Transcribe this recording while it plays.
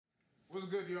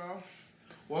What's good, y'all?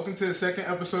 Welcome to the second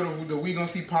episode of the We Gonna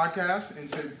See podcast.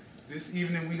 And this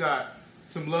evening we got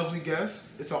some lovely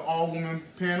guests. It's an all-woman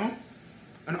panel,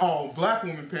 an all-black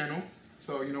woman panel.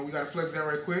 So, we gotta flex that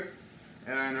right quick.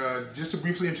 And just to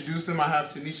briefly introduce them, I have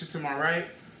Tanisha to my right.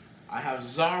 I have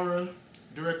Zara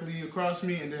directly across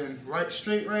me. And then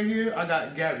straight right here, I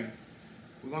got Gabby.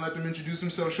 We're gonna let them introduce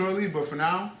themselves shortly. But for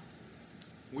now,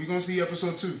 We Gonna See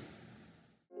episode 2.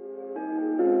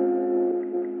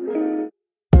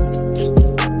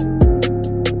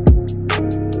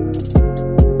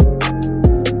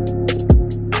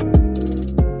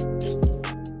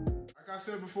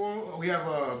 Said before, we have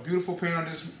a beautiful panel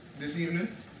this evening.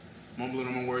 Mumbling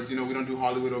on my words, we don't do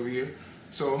Hollywood over here.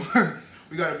 So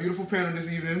we got a beautiful panel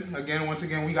this evening. Once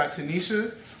again, we got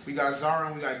Tanisha, we got Zara,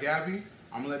 and we got Gabby.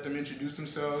 I'm gonna let them introduce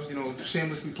themselves,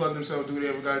 shamelessly plug themselves, do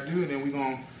whatever they gotta do, and then we're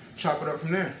gonna chop it up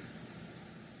from there.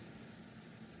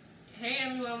 Hey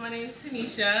everyone, my name is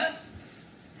Tanisha.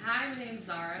 Hi, my name is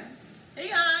Zara. Hey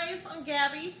guys, I'm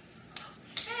Gabby.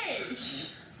 Hey.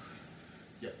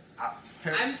 Yeah,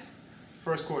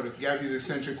 First quarter, Gabby's the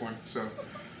eccentric one. So,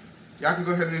 y'all can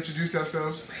go ahead and introduce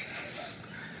yourselves.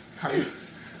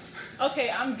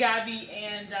 Okay, I'm Gabby,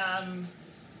 and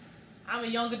I'm a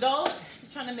young adult,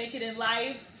 just trying to make it in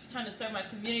life, trying to serve my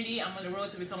community. I'm on the road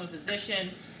to become a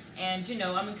physician, and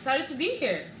I'm excited to be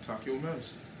here. Talk your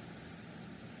mess.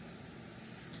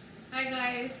 Hi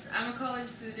guys, I'm a college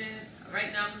student.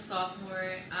 Right now I'm a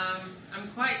sophomore. I'm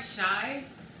quite shy,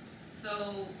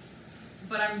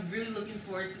 but I'm really looking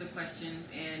forward to the questions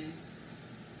and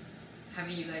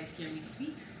having you guys hear me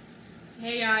speak.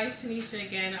 Hey guys, Tanisha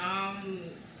again.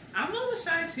 I'm a little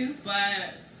shy too,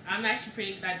 but I'm actually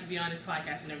pretty excited to be on this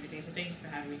podcast and everything, so thank you for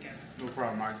having me, Kevin. No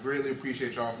problem. I greatly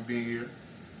appreciate y'all for being here.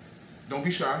 Don't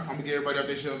be shy. I'm going to get everybody out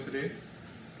their shells today.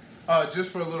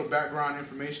 Just for a little background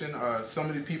information, some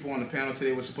of the people on the panel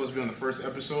today were supposed to be on the first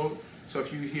episode, so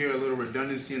if you hear a little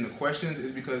redundancy in the questions,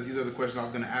 it's because these are the questions I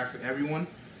was going to ask everyone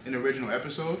in the original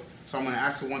episode. So I'm going to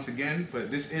ask it once again,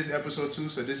 but this is episode 2,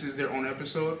 so this is their own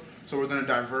episode, so we're going to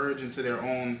diverge into their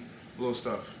own little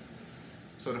stuff.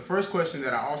 So the first question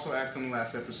that I also asked them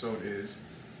last episode is,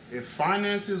 if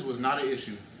finances was not an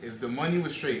issue, if the money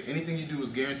was straight, anything you do was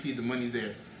guaranteed the money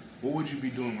there, what would you be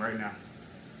doing right now?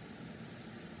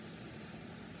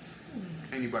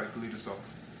 Anybody can lead us off.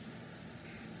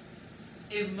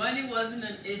 If money wasn't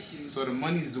an issue. So the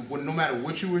money's, no matter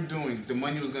what you were doing, the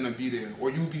money was going to be there. Or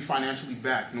you would be financially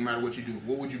back no matter what you do.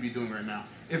 What would you be doing right now?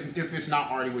 If it's not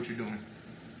already what you're doing.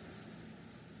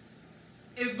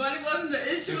 If money wasn't the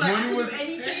issue, if I money could was do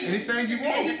anything. Anything you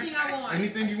want. Anything I want.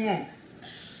 Anything you want.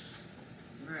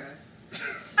 Bruh.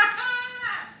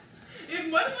 If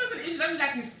money was an issue, that means I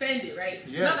can spend it, right?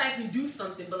 Yes. Not that I can do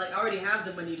something, but I already have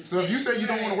the money to spend. So if you say you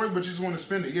don't want to work but you just want to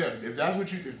spend it, yeah. That's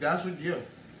what you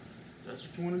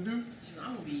want to do?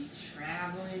 I'm going to be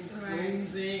traveling,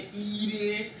 cruising,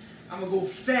 eating. I'm going to go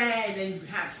fat and then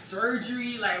have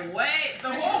surgery. What?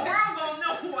 The whole world going to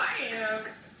know who I am.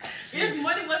 If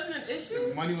money wasn't an issue?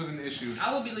 If money was an issue.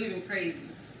 I would be living crazy.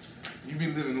 You be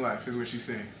living life, is what she's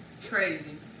saying.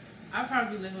 Crazy. I'd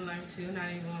probably be living life too, not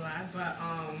even gonna lie, but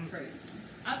crazy.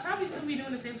 I'd probably still be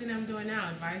doing the same thing I'm doing now,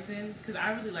 advising, because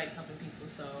I really like helping people,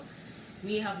 so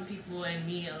me helping people and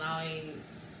me allowing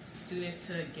students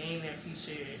to gain their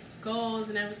future goals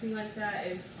and everything like that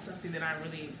is something that I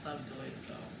really love doing,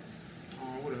 so.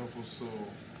 Oh, what a helpful soul.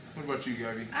 What about you,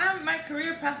 Gabby? My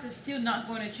career path is still not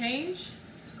going to change.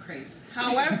 It's crazy.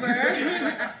 However,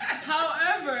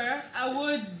 I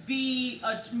would be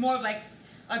more of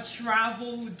a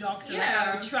travel doctor. Yeah.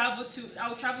 I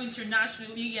would travel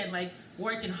internationally and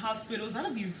work in hospitals.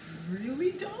 That'd be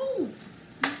really dope.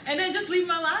 And then just live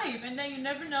my life. And then you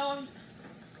never know.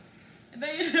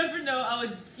 I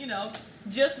would,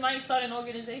 just might start an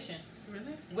organization.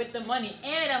 Really? With the money.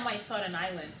 And I might start an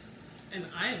island. An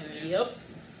island? Yep.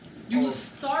 You would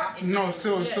start. No,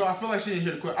 so Yes. I feel like she didn't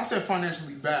hear the question. I said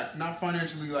financially back, not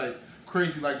financially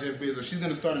crazy like Jeff Bezos. She's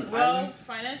gonna start an island.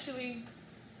 Financially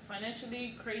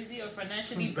crazy or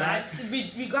financially Back.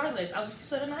 bad. Regardless, I would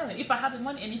still start an island. If I had the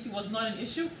money and if it was not an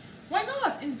issue, why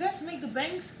not? Invest, make the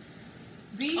banks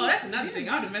be. Oh, that's another thing.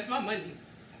 I would invest my money.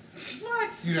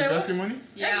 What? You invest your money?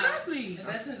 Yeah. Exactly.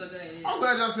 Investments are good. I'm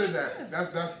glad y'all said that. Yes.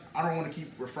 That's I don't want to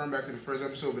keep referring back to the first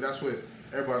episode, but that's what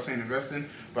everybody's saying, investing.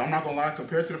 But I'm not gonna lie,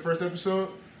 compared to the first episode,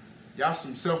 y'all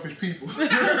some selfish people.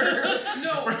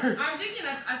 No, I'm thinking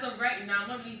as of right now, I'm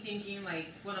not really thinking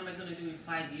what am I gonna do in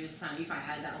 5 years time if I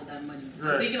had all that money.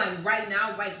 Right. I'm thinking right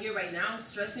now, right here, right now,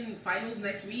 stressing finals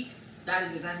next week. That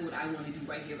is exactly what I want to do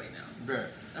right here, right now.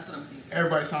 Bet. That's what I'm thinking.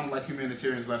 Everybody sounded like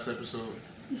humanitarians last episode.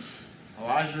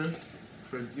 Elijah,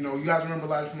 You guys remember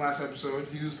Elijah from last episode?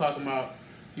 He was talking about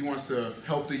he wants to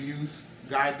help the youth,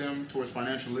 guide them towards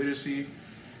financial literacy.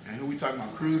 And who we talking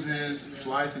about? Cruises,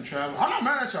 flights, and travel. I'm not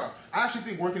mad at y'all. I actually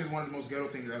think working is one of the most ghetto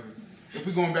things ever. If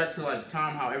we're going back to like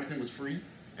time how everything was free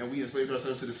and we enslaved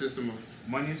ourselves to the system of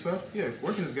money and stuff, yeah,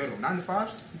 working is ghetto. 9 to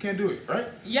 5, you can't do it, right?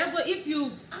 Yeah, but they said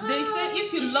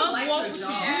if you love like what your you do,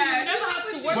 job. you never have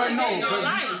to work But a no, day in your but-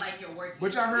 life. like your work.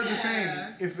 But y'all heard the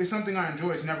saying, if it's something I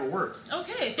enjoy, it's never work.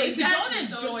 Okay, so Exactly, if you don't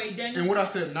so enjoy it's- it, then And what I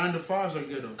said, 9 to 5s are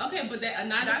ghetto. Okay, but a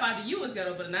 9 to 5 to you is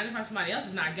ghetto, but a 9 to 5 to somebody else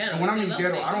is not ghetto. And when I They mean love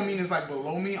ghetto, what I they don't do. mean it's like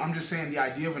below me. I'm just saying the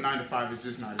idea of a 9 to 5 is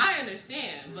just not it. I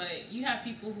understand, but you have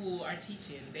people who are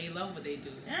teaching. They love what they do.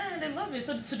 yeah, they love it.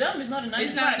 So to them, it's not a 9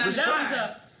 It's to not 5. a To 9 to them, it's 5.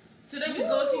 a To them, just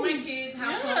go see my kids, have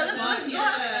Yeah, fun. that's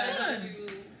volunteer, good.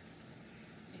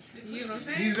 You know what I'm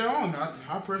saying? Teach their own.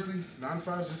 I personally, 9 to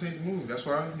 5 just ain't the move. That's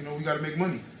why, we got to make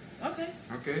money. okay.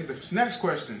 Okay, the next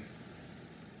question.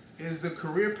 Is the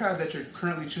career path that you're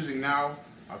currently choosing now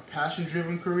a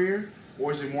passion-driven career,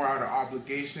 or is it more out of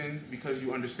obligation because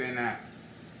you understand that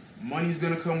money's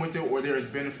going to come with it or there is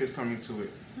benefits coming to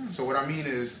it? So what I mean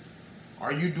is,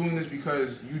 are you doing this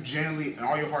because you genuinely, in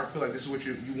all your heart, feel like this is what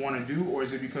you want to do, or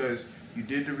is it because you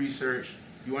did the research,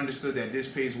 you understood that this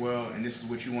pays well, and this is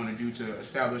what you want to do to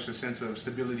establish a sense of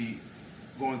stability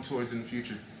going towards in the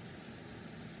future?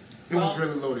 It was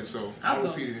really loaded, so I'll I'll go.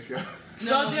 repeat it if y'all...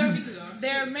 No, you can go.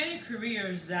 there are many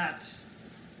careers that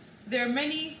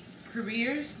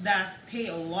pay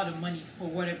a lot of money for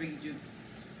whatever you do,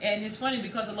 and it's funny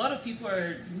because a lot of people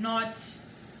are not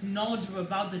knowledgeable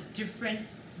about the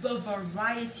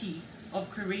variety of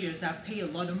careers that pay a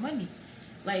lot of money.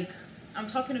 Like I'm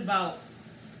talking about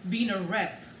being a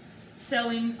rep,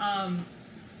 selling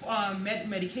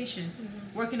medications,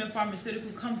 working in a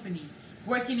pharmaceutical company,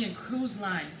 working in cruise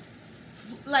lines.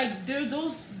 Like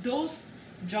those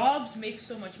jobs make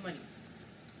so much money.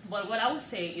 But what I would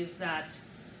say is that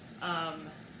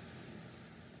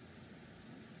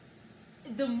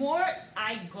the more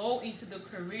I go into the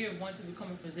career wanting to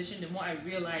become a physician, the more I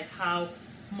realize how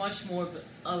much more of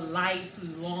a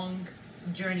lifelong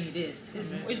journey it is.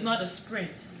 It's not a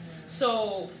sprint.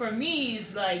 So for me,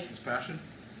 it's like It's passion?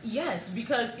 yes,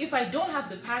 because if I don't have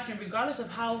the passion, regardless of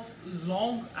how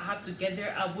long I have to get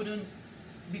there, I wouldn't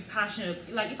be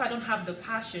passionate. Like if I don't have the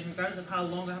passion, regardless of how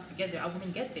long I have to get there, I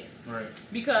wouldn't get there. Right.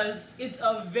 Because it's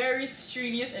a very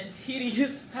strenuous and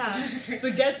tedious path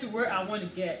to get to where I want to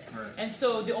get. Right. And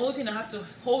so the only thing I have to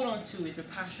hold on to is the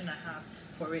passion I have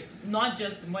for it, not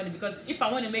just the money. Because if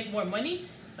I want to make more money,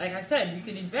 like I said, you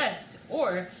can invest,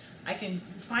 or I can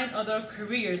find other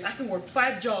careers. I can work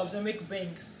 5 jobs and make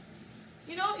banks.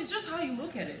 It's just how you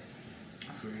look at it.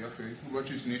 I feel you. What about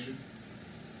you, Tanisha?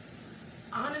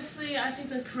 Honestly, I think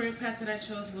the career path that I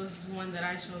chose was one that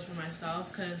I chose for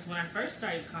myself because when I first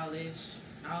started college,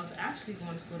 I was actually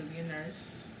going to school to be a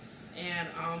nurse. And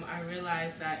I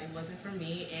realized that it wasn't for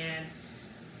me. And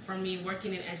for me,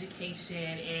 working in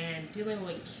education and dealing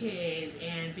with kids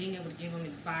and being able to give them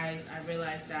advice, I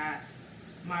realized that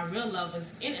my real love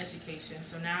was in education.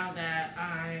 So now that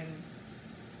I'm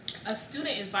a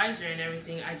student advisor and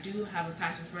everything, I do have a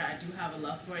passion for it. I do have a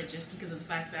love for it just because of the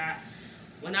fact that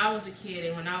when I was a kid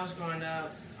and when I was growing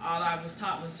up, all I was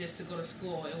taught was just to go to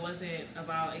school. It wasn't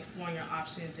about exploring your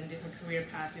options and different career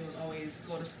paths. It was always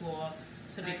go to school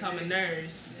to become a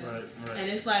nurse. Right. And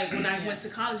it's like when I went to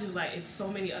college, it was like it's so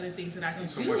many other things that I can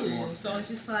So do. much more. So it's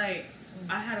just like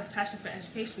I had a passion for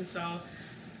education. So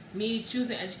me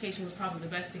choosing education was probably the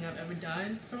best thing I've ever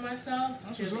done for myself.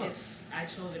 That's Because what's I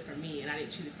chose it for me and I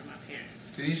didn't choose it for my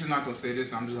parents. Tanisha's not going to say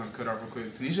this. I'm just going to cut off real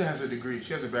quick. Tanisha has a degree.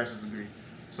 She has a bachelor's degree.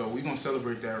 So we're going to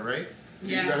celebrate that, right?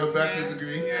 Tanisha got her bachelor's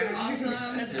degree. Yeah, awesome.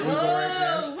 There we go right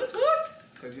there. What?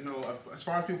 Because, as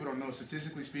far as people don't know,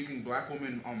 statistically speaking, black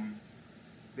women,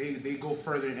 they go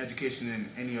further in education than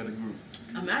any other group.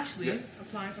 I'm actually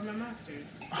applying for my master's.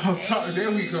 Oh, there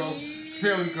we go.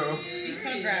 There we go.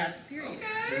 Congrats. Period.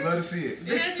 Okay. We love to see it.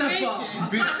 Big step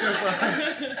up. Big step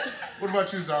up. What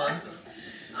about you, Zara?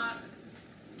 Awesome.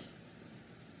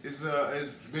 Is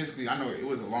basically, I know it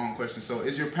was a long question. So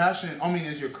is your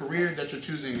career that you're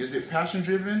choosing, is it passion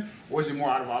driven or is it more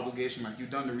out of obligation? Like you've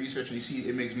done the research and you see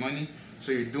it makes money,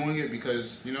 so you're doing it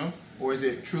because, or is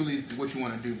it truly what you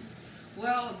want to do?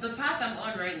 Well, the path I'm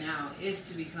on right now is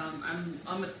to become. I'm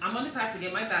on the path to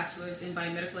get my bachelor's in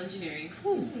biomedical engineering.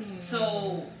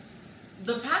 So,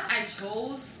 the path I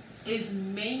chose is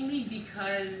mainly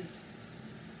because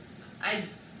I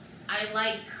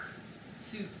like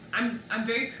to. I'm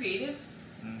very creative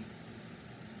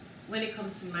when it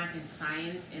comes to math and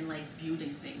science and like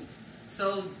building things.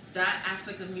 So that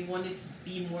aspect of me wanted to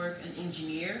be more of an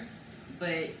engineer,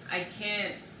 but I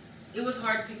can't it was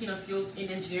hard picking a field in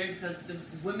engineering because the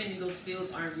women in those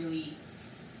fields aren't really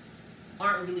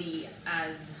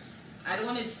as, I don't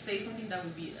want to say something that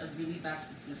would be a really bad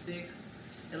statistic,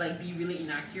 and like be really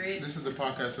inaccurate. This is the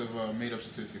podcast of made up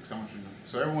statistics. I want you to know,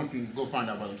 so everyone can go find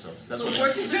out by themselves. That's So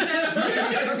what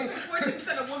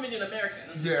 14% of women in America.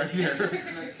 Yeah. No, I'm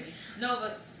just kidding. No,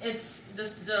 but it's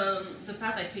the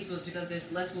path I picked was because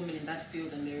there's less women in that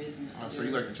field than there is in. So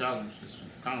you like the challenge? That's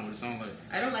kind of what it sounds like.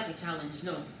 I don't like a challenge,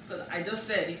 no, because I just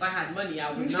said if I had money, I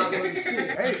would not go to school.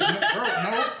 Hey,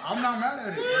 no, I'm not mad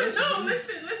at it. Bro. No,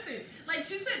 listen. Like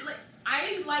she said, like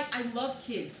I love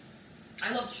kids.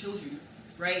 I love children,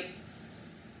 right?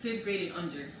 5th grade and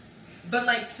under. But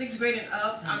like 6th grade and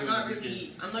up, I'm not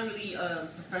really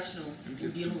professional in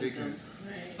dealing with them.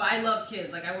 Right. But I love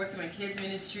kids. Like I work in my kids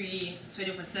ministry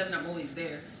 24/7. I'm always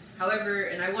there. However,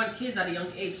 and I want kids at a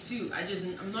young age too.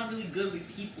 I'm not really good with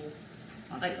people,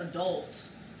 like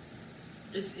adults.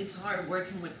 It's hard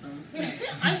working with them.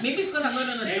 Maybe it's because I'm not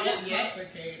an adult yet.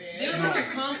 They're not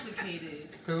complicated.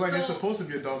 Because like they're supposed to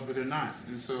be adults, but they're not,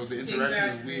 and so the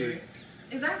interaction is weird.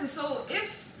 Exactly. So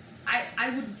if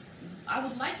I would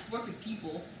like to work with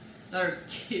people that are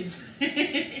kids.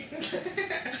 I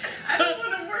don't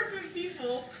want to work with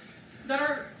people that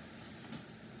are.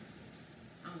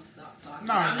 I'm gonna stop talking.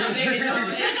 Nah, I'm not making no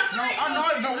sense. No,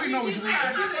 we know what you mean.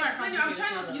 I'm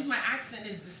trying not to use my accent.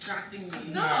 It's distracting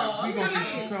me. Nah, we gonna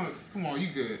see. Come on, you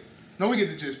good. No, we get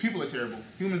the gist. People are terrible.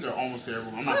 Humans are almost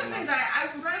terrible. I'm not Other gonna things lie.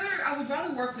 I would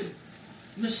rather work with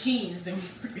machines than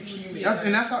work with humans.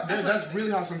 That's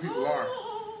really how some people are.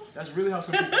 That's really how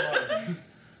some people are.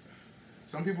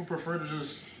 Some people prefer to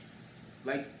just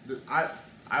I'm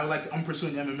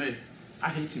pursuing MMA. I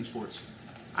hate team sports.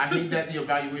 I hate that the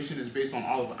evaluation is based on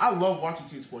all of it. I love watching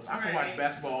team sports. I can watch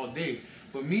basketball all day.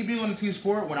 But me being on a team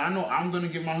sport when I know I'm gonna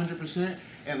give my 100%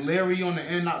 and Larry on the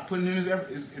end not putting in his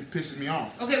effort, it pisses me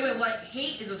off. Okay, wait. Like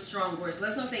hate is a strong word. So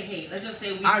let's not say hate. Let's just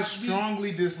say I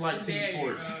strongly dislike team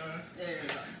sports.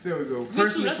 There we go.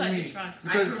 Personally for me,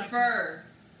 because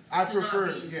I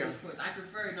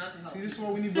prefer not to help. See, this is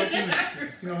why we need black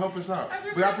women. Help us out.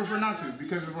 But I prefer not to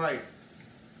because it's like,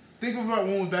 think of it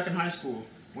when we was back in high school.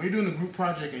 When you're doing a group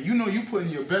project and you putting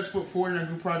your best foot forward in that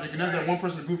group project and there's that one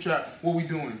person in the group chat, what we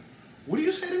doing? What do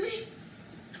you say to me?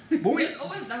 It's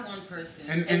always that one person.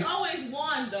 And it's always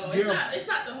one though. It's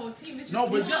not the whole team. It's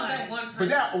just that one person. But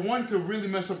that one could really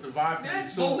mess up the vibe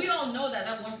for you. But we all know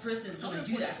that one person is going to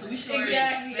do that. So we should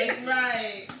expect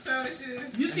right. So it's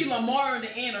just you see Lamar on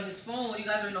the end on his phone. You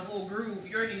guys are in the whole group.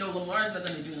 You already know Lamar's not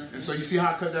going to do nothing. And so you see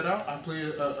how I cut that out? I play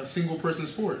a single person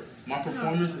sport. My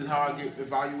performance is how I get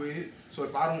evaluated. So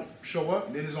if I don't show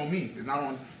up, then it's on me. It's not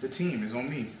on the team. It's on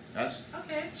me. That's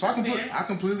okay. So I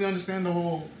completely understand the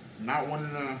whole not wanting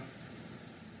to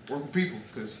work with people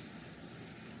because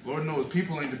Lord knows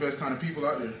people ain't the best kind of people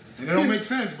out there. And they don't make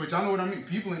sense, but y'all know what I mean.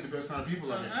 People ain't the best kind of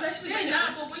people out there. Especially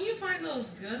but when you find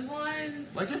those good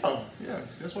ones. Like y'all. Yeah,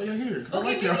 that's why you're here.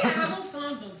 Okay, maybe I haven't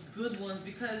found those good ones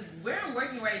because where I'm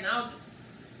working right now.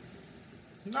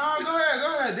 No, go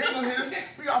ahead. They gonna hit us.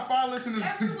 We got 5 listeners.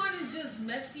 Everyone is just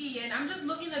messy, and I'm just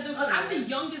looking at them because I'm the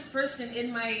youngest person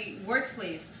in my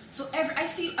workplace. So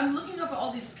I'm looking up at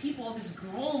all these people, all these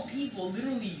grown people,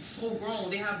 literally so grown.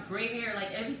 They have gray hair,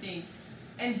 like everything,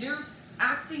 and they're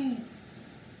acting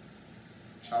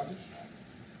childish.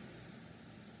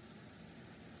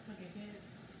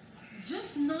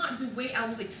 Just not the way I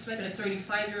would expect a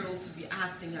 35-year-old to be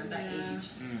acting at that age.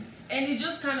 And it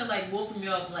just kind of like woke me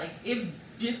up. Like, if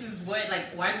this is what, like,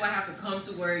 why do I have to come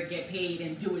to work, get paid,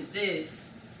 and do it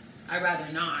this? I'd rather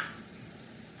not.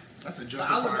 That's a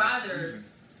justified reason.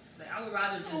 I would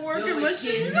rather just working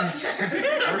machine.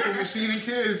 Working machine and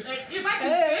kids. Like, if I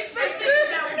can fix something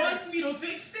that wants me to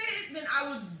fix it, then I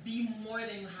would be more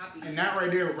than happy. And that right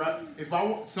there, if I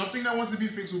want something that wants to be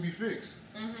fixed, will be fixed.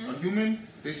 A human,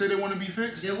 they say they want to be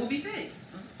fixed. They will be fixed.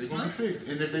 They're gonna be fixed.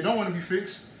 And if they don't want to be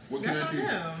fixed, what can that do?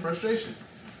 Frustration.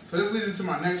 So this leads into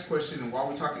my next question. And while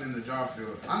we're talking in the job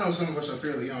field, I know some of us are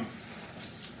fairly young.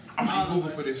 I'm gonna Google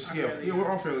for this. Yeah,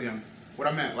 we're all fairly young. What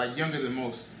I meant, like younger than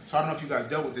most. So I don't know if you guys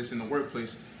dealt with this in the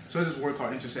workplace. So there's this word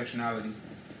called intersectionality.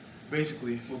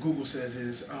 Basically, what Google says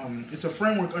is, it's a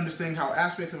framework understanding how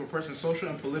aspects of a person's social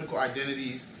and political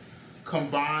identities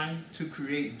combine to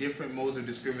create different modes of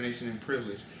discrimination and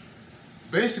privilege.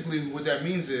 Basically, what that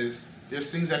means is, there's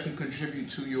things that can contribute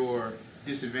to your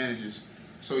disadvantages.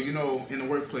 So, in the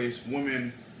workplace,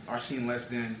 women are seen less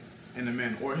than the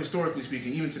men. Or historically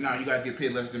speaking, even to now, you guys get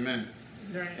paid less than men.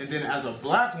 Right. And then as a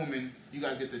black woman, you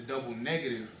guys get the double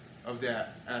negative of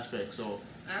that aspect. So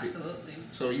absolutely.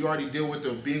 So you already deal with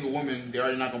being a woman, they're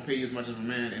already not gonna pay you as much as a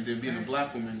man, and then being a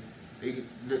black woman,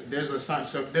 there's a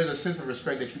sense of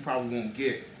respect that you probably won't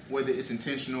get, whether it's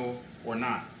intentional or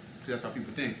not, because that's how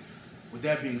people think. With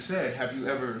that being said, have you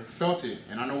ever felt it?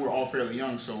 And I know we're all fairly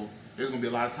young, so there's gonna be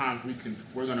a lot of times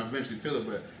we're gonna eventually feel it.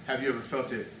 But have you ever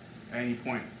felt it at any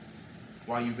point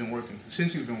while you've been working,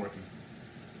 since you've been working?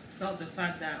 Felt the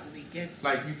fact that we get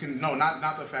Like you can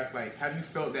not the fact, like, have you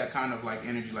felt that kind of like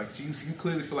energy? Like you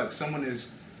clearly feel like someone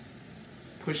is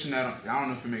pushing that on, I don't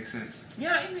know if it makes sense.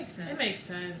 Yeah, it makes sense. It makes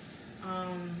sense.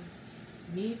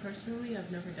 Me personally,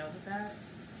 I've never dealt with that,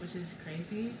 which is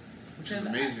crazy. Which is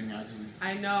amazing, actually.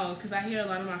 I know, because I hear a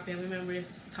lot of my family members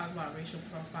talk about racial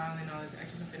profiling and all this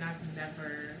extra stuff, and I've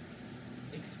never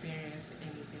experienced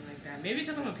anything like that. Maybe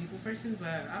because I'm a people person,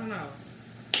 but I don't know.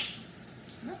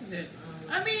 That's good.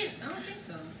 I mean, I don't think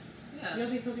so. Yeah. You don't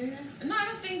think so, Junior? No, I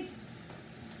don't think.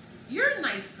 You're a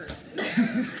nice person.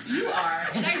 You are,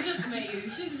 and I just met you.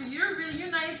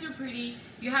 You're nice. You're pretty.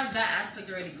 You have that aspect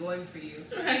already going for you.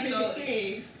 Right.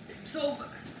 So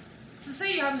to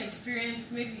say you haven't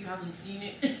experienced, maybe you haven't seen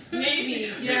it.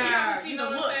 Maybe. Yeah. You haven't seen You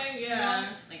know the what I'm looks. saying? You Yeah. know?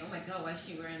 Like, oh my God, why is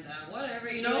she wearing that?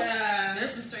 Whatever. You know. Yeah.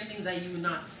 There's some certain things that you would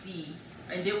not see,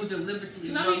 and they would deliberately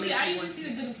No, not you make see, I you usually want see to.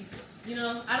 the good in people. You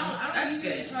know, I don't That's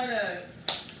usually good. try to.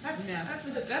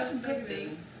 That's a good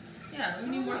thing. Yeah, we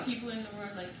need more people in the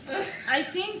world like you. I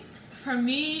think for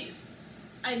me,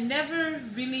 I never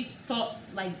really thought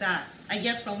like that. I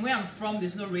guess from where I'm from,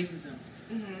 there's no racism.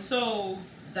 Mm-hmm. So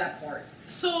That part.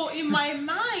 in my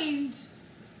mind,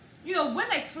 you know, when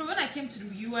I came to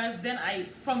the US, then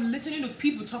from listening to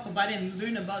people talk about it and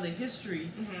learn about the history,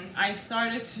 I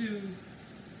started to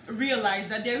realize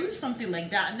that there is something like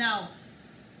that now,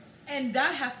 and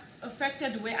that has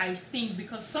affected the way I think,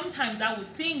 because sometimes I would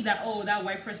think that, oh, that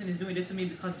white person is doing this to me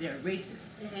because they're racist,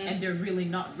 and they're really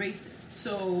not racist.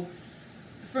 So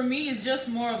for me, it's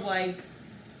just more of like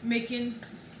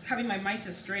having my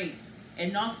mindset straight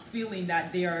and not feeling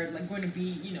that they are like going to be,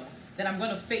 you know, that I'm going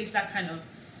to face that kind of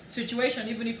situation,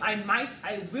 even if I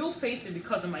will face it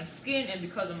because of my skin and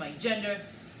because of my gender.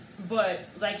 But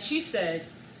like she said,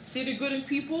 see the good in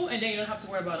people, and then you don't have to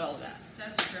worry about all of that.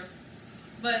 That's true.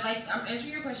 But like, I'm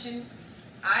answering your question.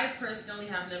 I personally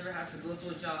have never had to go to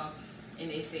a job and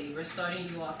they say we're starting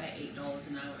you off at $8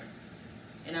 an hour,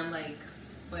 and I'm like,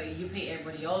 but you pay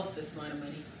everybody else this amount of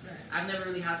money. Right. I've never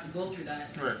really had to go through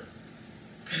that. Right.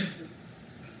 Cause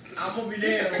I'm gonna be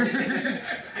there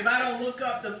if I don't look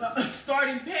up the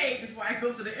starting pay before I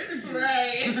go to the interview.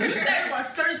 Right. You said it was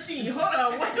 13. Hold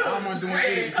on, How am I doing where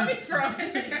is 8? it coming from?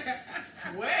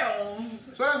 12.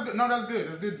 So that's good. No, that's good.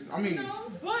 That's good. I mean,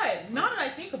 No, but now that I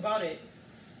think about it,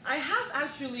 I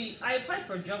applied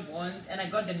for a job once and I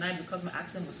got denied because my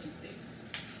accent was too thick.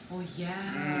 Oh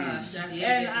yeah, she did And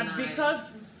get denied.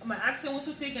 because my accent was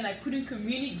too thick and I couldn't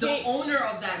communicate. The owner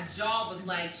of that job was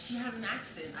like, she has an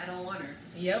accent. I don't want her.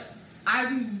 Yep. I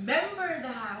remember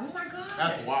that. Oh my God.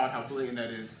 that's wild how blatant that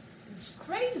is. It's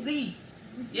crazy.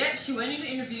 Yep, she went in the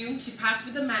interview. She passed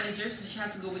with the manager, so she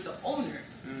had to go with the owner.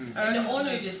 And the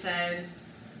owner just said,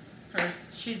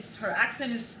 her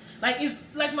accent is like, it's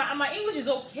like my English is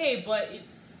okay, but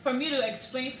for me to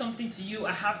explain something to you,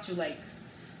 I have to like,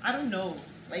 I don't know.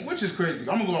 Like, Which is crazy.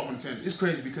 I'm gonna go off on 10. It's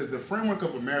crazy because the framework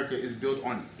of America is built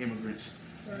on immigrants.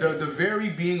 Right. The very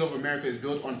being of America is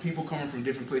built on people coming from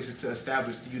different places to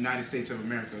establish the United States of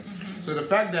America. Mm-hmm. So the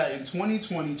fact that in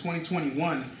 2020,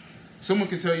 2021, someone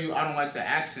can tell you I don't like the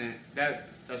accent,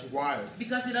 that's wild.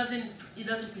 because it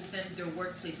doesn't present their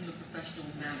workplace in a professional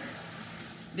manner.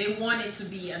 They want it to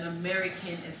be an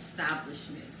American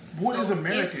establishment. What is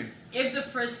American? If the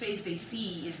first face they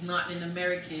see is not an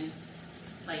American,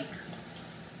 like,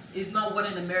 is not what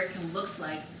an American looks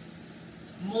like,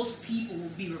 most people will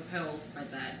be repelled by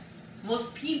that.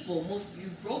 Most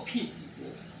European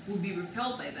people will be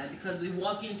repelled by that because we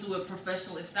walk into a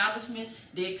professional establishment,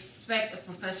 they expect a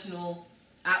professional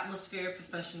atmosphere,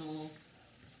 professional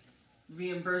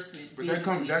reimbursement. But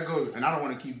basically. that goes, and I don't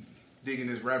want to keep digging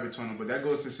this rabbit tunnel, but that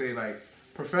goes to say like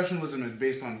professionalism is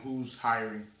based on who's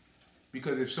hiring.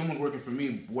 Because if someone's working for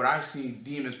me, what I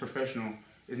deem as professional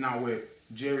is not what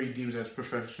Jerry deems as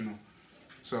professional.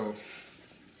 So,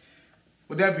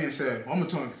 with that being said, I'm gonna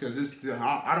talk because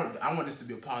I want this to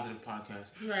be a positive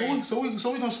podcast. Right. So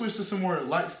we're gonna switch to some more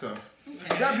light stuff.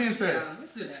 Okay. That being said, Yeah,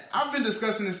 let's do that. I've been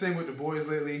discussing this thing with the boys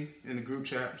lately in the group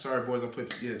chat. Sorry, boys,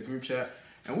 the group chat,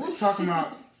 and we was talking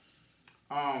about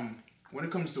when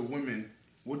it comes to women,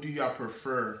 what do y'all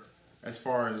prefer as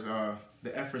far as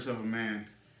the efforts of a man?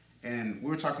 And we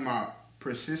were talking about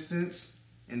persistence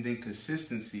and then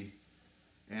consistency.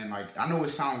 And like, I know it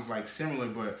sounds like similar,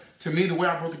 but to me, the way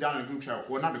I broke it down in the group chat,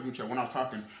 well, not the group chat, when I was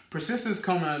talking, persistence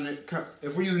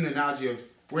if we're using the analogy of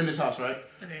We're in this house, right?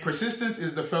 Okay. Persistence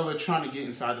is the fella trying to get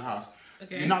inside the house.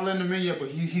 Okay. You're not letting him in yet, but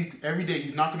he's every day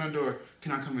he's knocking on the door.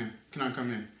 Can I come in? Can I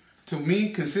come in? To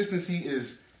me, consistency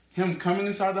is him coming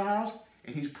inside the house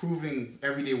and he's proving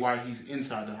every day why he's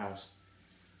inside the house.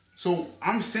 So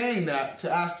I'm saying that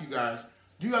to ask you guys,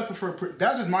 do you guys prefer,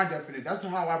 that's just my definition, that's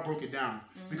how I broke it down.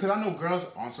 Because I know girls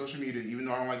on social media, even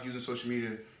though I don't like using social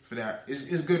media for that,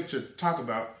 it's good to talk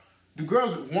about. Do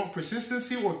girls want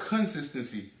persistency or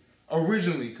consistency?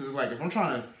 Originally, because it's like, if I'm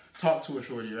trying to talk to a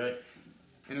shorty, right?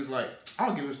 And it's like,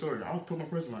 I'll give a story, I'll put my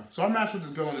personal life. So I matched with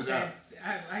this girl on this app.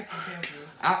 I like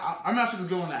examples. I matched with this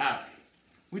girl on the app.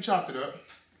 We chopped it up.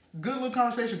 Good little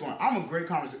conversation going. I'm a great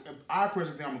conversation. I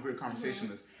personally think I'm a great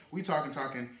conversationalist. We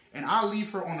talking, and I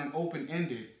leave her on an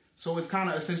open-ended. So it's kind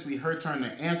of essentially her turn to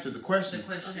answer the question.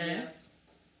 Okay.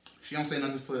 She don't say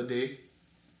nothing for a day.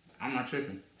 I'm not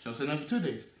tripping. She don't say nothing for 2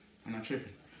 days. I'm not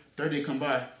tripping. Third day come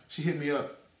by. She hit me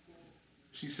up.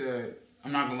 She said,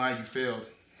 I'm not going to lie, you failed.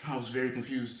 I was very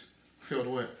confused. Failed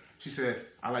what? She said,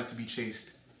 I like to be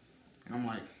chased. And I'm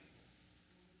like,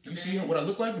 you see what I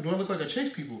look like? Do I look like I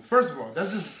chase people? First of all,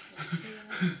 that's just...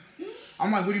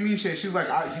 I'm like, what do you mean chase? She's like,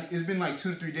 it's been like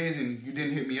 2 to 3 days and you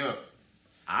didn't hit me up.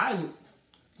 I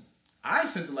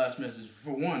sent the last message,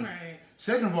 for one. Right.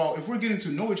 Second of all, if we're getting to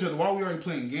know each other, why are we already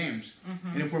playing games? Mm-hmm.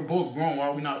 And if we're both grown, why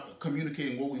are we not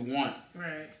communicating what we want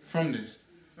from this?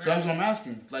 So that's what I'm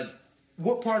asking. Like,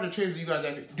 what part of the chase do you guys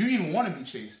actually... Do you even want to be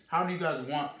chased? How do you guys would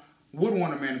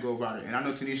want a man to go about it? And I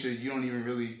know, Tanisha, you don't even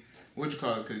really... What you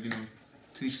call it? Because, you know,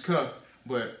 Tanisha cuffed.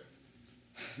 But,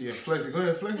 yeah, flex it. Go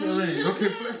ahead, flex that ring. Okay,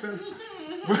 flex that.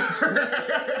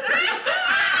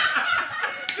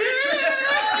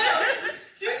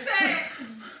 She said,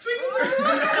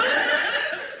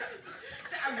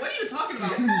 what are you talking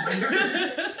about?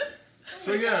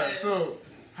 So yeah, so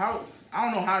how I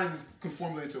don't know how this could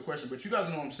formulate into a question, but you guys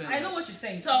know what I'm saying. I know what you're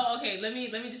saying. So okay, let me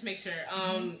just make sure.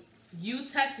 You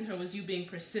texting her was you being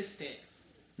persistent.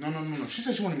 No. She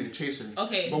said she wanted me to chase her.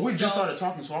 Okay, but we so- just started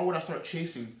talking, so why would I start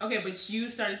chasing? Okay, but you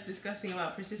started discussing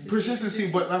about persistency.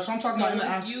 Persistence, but that's what I'm talking So about.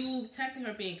 was you texting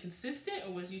her being consistent,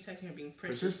 or was you texting her being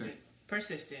persistent?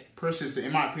 Persistent,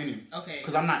 in my opinion. Okay.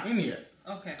 Because I'm not in yet.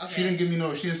 Okay. She didn't give me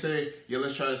she didn't say, yeah,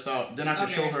 let's try this out. Then I could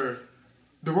show her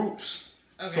the ropes.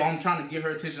 Okay. So I'm trying to get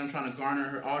her attention. I'm trying to garner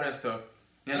her, all that stuff.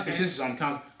 And that's consistency on the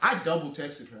count. I double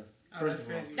texted her. First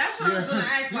of all. That's what I was going to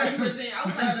ask while you were saying. I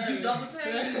was like, did you double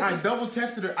text? I double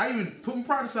texted her. I even put my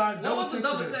pride aside. What was a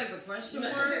double texted her. text? A question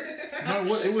mark? No,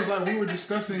 it was like we were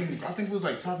discussing. I think it was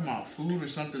like talking about food or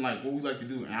something, like what we like to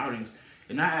do in outings.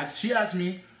 And she asked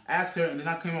me, I asked her, and then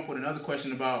I came up with another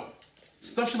question about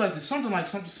stuff she like to, something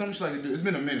she like to do. It's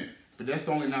been a minute, but that's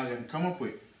the only knowledge I can come up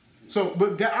with. So,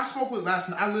 but I spoke with last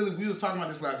night. We was talking about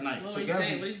this last night. What So did you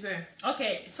say? What did you say?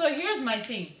 Okay, so here's my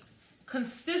thing.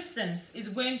 Consistency is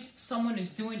when someone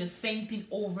is doing the same thing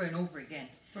over and over again.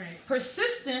 Right.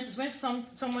 Persistence is when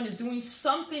someone is doing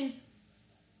something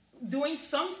or doing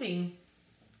something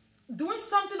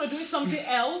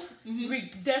else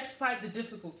despite the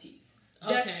difficulties.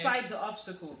 Okay. Despite the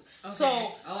obstacles. Okay.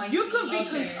 So you could be Okay.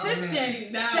 consistent,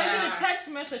 Okay. sending a text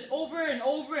message over and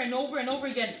over and over and over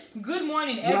again. Good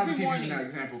morning, you don't have to every keep morning. using that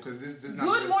example because this not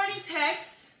Good morning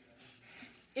text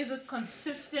is a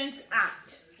consistent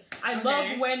act. I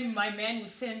love when my man will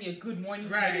send me a good morning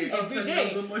text every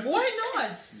day. Why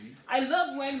not? I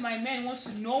love when my man wants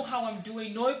to know how I'm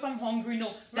doing, know if I'm hungry,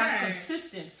 that's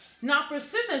consistent. Now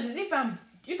persistence is if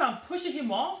I'm pushing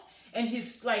him off and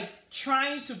he's like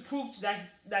trying to prove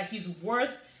that he's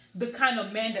worth the kind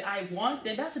of man that I want,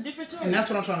 then that's a different story. And that's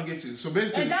what I'm trying to get to. So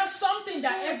basically, and that's something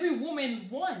that every woman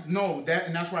wants. No,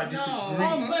 and that's why I disagree.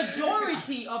 A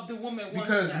majority of the women want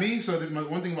Because that. me, so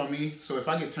one thing about me, so if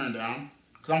I get turned down,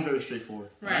 because I'm very straightforward.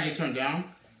 When I get turned down,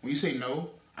 when you say no,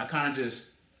 I kind of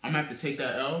I'm going to have to take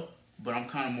that L, but I'm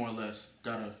kind of more or less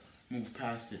got to move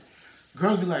past it.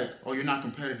 Girls be like, oh, you're not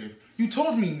competitive. You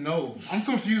told me no. I'm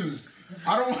confused.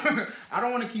 I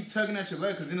don't want to keep tugging at your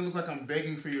leg because then it looks like I'm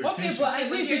begging for your attention. Okay, but at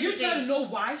least did you try to know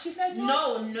why she said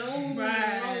no? No,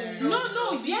 yes.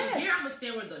 Here I'm gonna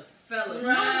stand with the fellas.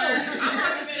 Right. I'm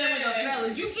gonna stand with the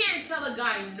fellas. You can't tell a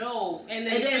guy no and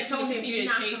then tell him you're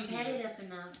not competitive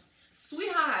enough.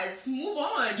 Sweethearts, move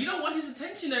on. You don't want his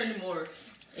attention anymore.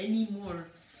 Anymore.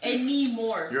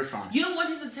 You're fine. You don't want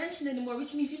his attention anymore,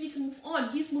 which means you need to move on.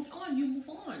 He's moved on. You move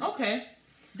on. Okay.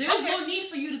 There's no need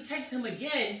for you to text him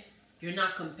again. You're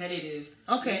not competitive.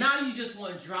 Okay. Now you just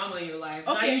want drama in your life.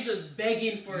 Okay. Now you're just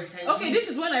begging for attention. Okay, this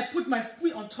is when I put my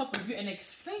foot on top of you and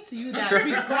explain to you that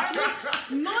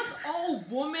regardless, not all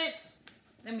women.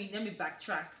 Let me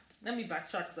backtrack.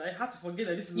 Because I have to forget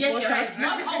that this is yes, podcast. you're right. It's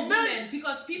not all women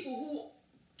because people who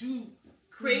do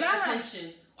crave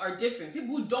attention are different.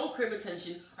 People who don't crave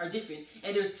attention are different.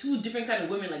 And there's two different kind of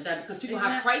women like that because people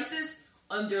have crisis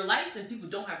on their lives and people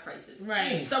don't have crisis.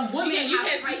 Right. Some women you have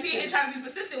can't crisis. sit here trying to be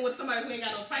persistent with somebody who ain't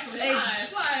got no price on their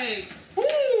life. Like,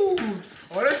 Ooh.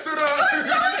 Oh, they stood up.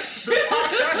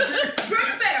 Bring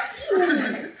it back.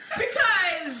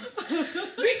 Because.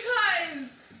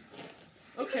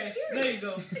 Okay, there you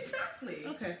go. Exactly.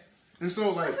 Okay. And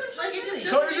so, like, so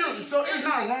it's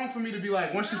not wrong for me to be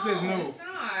like, once she says no. It's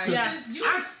not. Yeah.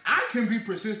 I can be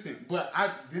persistent, but I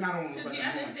don't want to. Because at the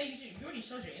end of the day, you already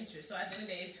showed your interest. So at the end of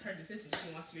the day, it's her decision. She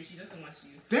wants you or she doesn't want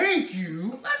you. Thank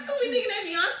you. Why are we thinking that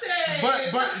Beyonce?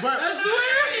 But I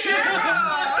swear.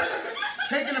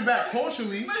 taking it back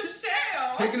culturally.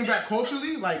 Michelle. Taking it back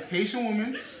culturally, like Haitian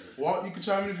women. Well, you can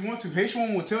chime in if you want to. Haitian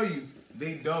women will tell you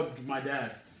they dubbed my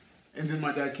dad, and then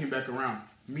my dad came back around.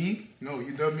 Me? No, you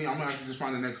dubbed me. I'm gonna have to just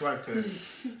find the next wife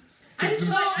because. You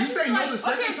say no the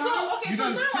second time. So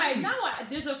now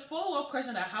there's a follow-up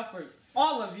question I have for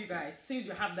all of you guys, since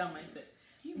you have that mindset.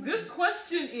 This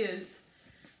question is,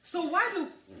 so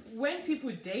when people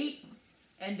date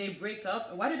and they break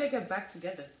up, why do they get back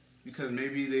together? Because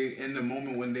maybe they, in the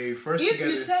moment when they first If together.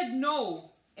 you said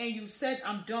no and you said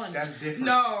I'm done, that's different.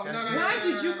 No. Why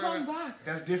did you come back?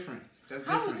 That's different.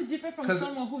 How is it different from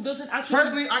someone who doesn't actually?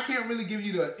 Personally, I can't really give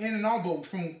you the in and all, but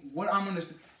from what I'm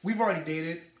understanding, we've already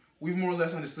dated. We've more or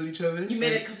less understood each other. You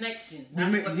made a connection.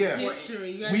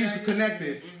 History. We've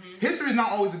connected. Mm-hmm. History is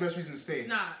not always the best reason to stay.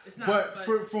 It's not. But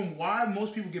from why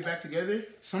most people get back together,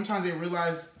 sometimes they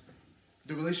realize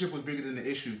the relationship was bigger than the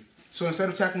issue. So instead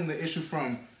of tackling the issue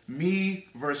from me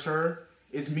versus her,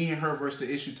 it's me and her versus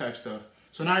the issue type stuff.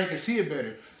 So now you can see it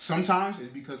better. Sometimes it's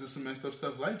because of some messed up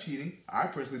stuff like cheating. I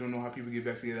personally don't know how people get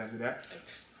back together after that.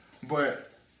 But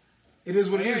it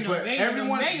is what it is. But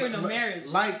everyone,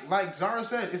 like Zara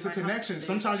said, it's a connection.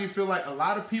 Sometimes you feel like a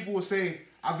lot of people will say,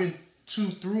 I've been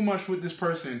through much with this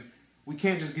person. We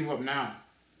can't just give up now.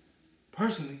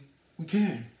 Personally, we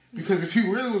can. Because if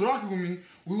you really was rocking with me,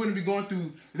 we wouldn't be going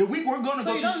through. We're gonna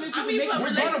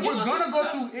go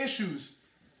through issues.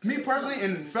 Me personally,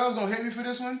 and fellas gonna hate me for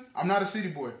this one. I'm not a city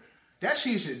boy. That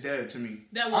cheating shit dead to me.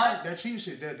 That cheating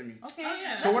shit dead to me. Okay. Oh,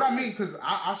 yeah. So what I mean, because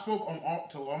I spoke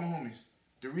to all my homies.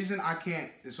 The reason I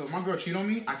can't, so if my girl cheat on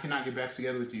me, I cannot get back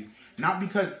together with you. Not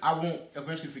because I won't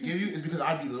eventually forgive you, it's because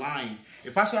I'd be lying.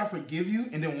 If I say I forgive you,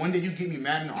 and then one day you get me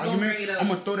mad in an argument, I'm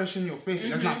going to throw that shit in your face.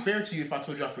 And that's not fair to you if I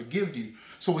told you I forgive you.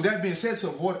 So with that being said, to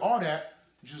avoid all that,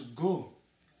 just go.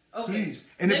 Okay. Please.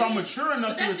 And if I'm mature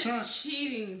enough to return. That's just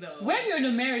cheating, though. When you're in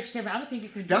a marriage, Kevin, I don't think you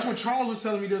can do That's what Charles was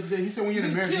telling me the other day. He said when you're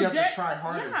in a marriage, you have to try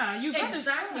harder. Yeah, you got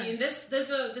exactly. And there's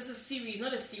a series,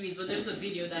 not a series, but there's a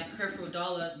video that Creflo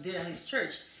Dollar did at his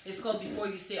church. It's called Before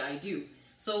You Say I Do.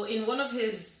 So in one of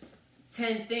his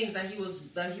 10 things that he was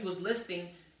listing,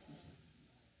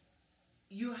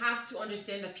 you have to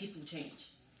understand that people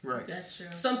change. Right. That's true.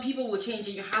 Some people will change,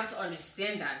 and you have to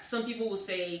understand that. Some people will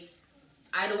say,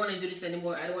 I don't want to do this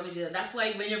anymore. I don't want to do that. That's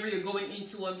why whenever you're going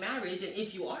into a marriage, and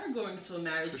if you are going into a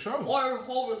marriage or a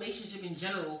whole relationship in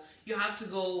general, you have to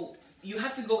go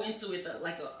into it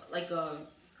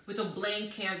with a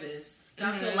blank canvas. You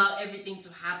have to allow everything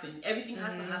to happen. Everything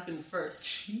has to happen first.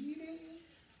 Cheating?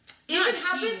 If it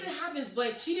happens, it happens.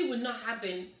 But cheating would not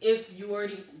happen if you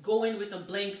already go in with a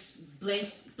blank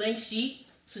sheet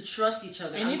to trust each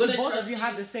other. And if both of you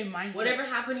have the same mindset. Whatever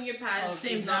happened in your past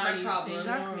is not my problem.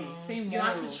 Exactly. Same morals. You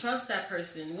have to trust that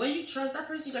person. When you trust that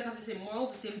person, you guys have the same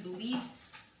morals, the same beliefs.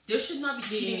 There should not be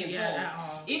cheating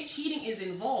involved. If cheating is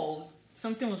involved,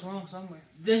 something was wrong somewhere.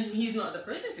 Then he's not the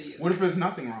person for you. What if there's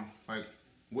nothing wrong? Like,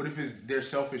 what if it's their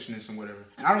selfishness and whatever?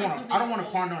 And I don't want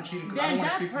to ponder on cheating because I don't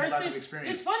want to speak from lack of experience.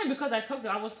 It's funny because I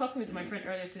was talking with my friend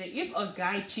earlier today. If a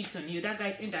guy cheats on you, that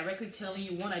guy's indirectly telling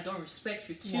you, one, I don't respect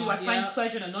you. Two, I find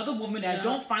pleasure in another woman that I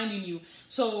don't find in you.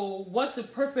 So what's the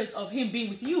purpose of him being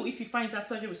with you if he finds that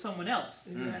pleasure with someone else?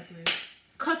 Exactly.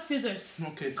 Cut scissors.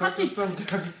 Okay, cut it. Cut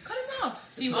him off.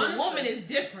 See, with a woman is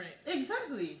different.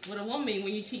 Exactly. With a woman,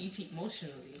 when you cheat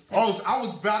emotionally. Oh, I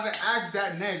was about to ask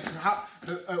that next. How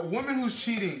a woman who's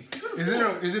cheating is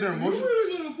it an emotion?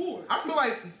 I feel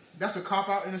like that's a cop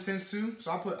out in a sense too.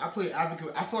 So I play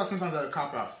advocate. I feel like sometimes that's a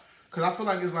cop out because I feel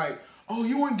like it's like, oh,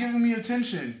 you weren't giving me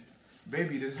attention.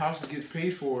 Baby, this house gets paid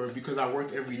for because I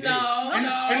work every day. No,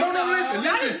 listen.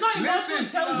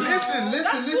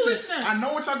 I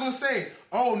know what y'all gonna say.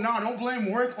 Oh, no, don't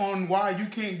blame work on why you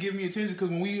can't give me attention because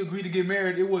when we agreed to get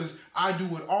married, it was I do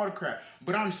with all the crap.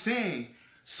 But I'm saying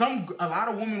a lot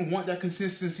of women want that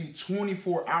consistency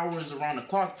 24 hours around the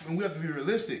clock, and we have to be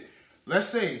realistic. Let's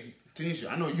say,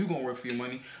 Tanisha, I know you're gonna work for your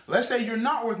money. Let's say you're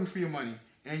not working for your money,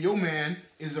 and your man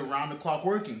is around the clock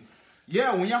working.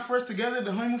 Yeah, when y'all first together,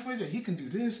 the honeymoon phase, yeah, he can do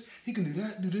this, he can do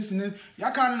that, do this and then.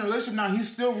 Y'all kind of in a relationship now.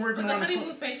 He's still working But on the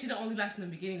honeymoon phase should only last in the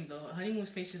beginning, though. A honeymoon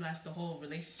phase should last the whole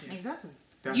relationship. Exactly.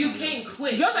 You can't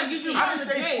quit. Girls are usually I on didn't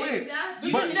the say date. quit.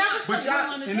 Exactly. But, You never but start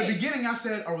going y'all, on a in the date. beginning, I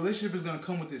said a relationship is gonna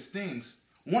come with its things.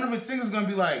 One of the things is gonna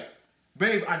be like,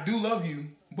 babe, I do love you,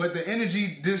 but the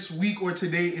energy this week or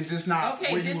today is just not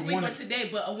Okay, where you this would week want or it. today,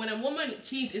 but when a woman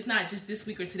cheats, it's not just this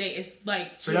week or today. It's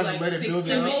like So y'all just let it build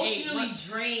it up? Emotionally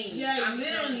drained. Yeah, I'm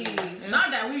literally. telling you. Not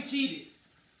that we've cheated.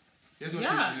 There's no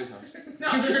Yeah. truth in this house. No.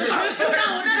 Not cheating.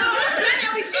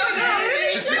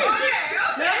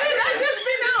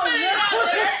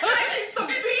 Some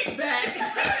feedback.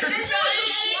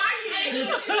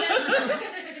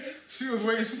 She was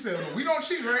waiting. She said, well, "We don't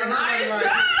cheat, right?" And everybody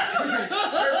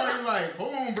like,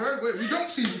 "Hold on, bro. Wait, we don't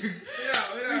cheat." We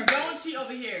don't cheat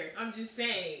over here. I'm just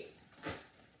saying.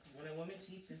 When a woman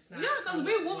cheats, it's not. Yeah, because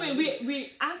we women,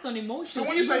 we act on emotions. So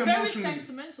when you say We're very emotionally-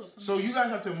 sentimental. Sometimes. So you guys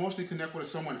have to emotionally connect with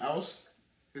someone else.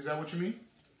 Is that what you mean?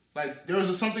 Like there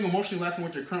was something emotionally lacking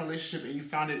with your current relationship, and you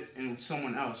found it in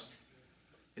someone else,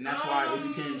 and that's why it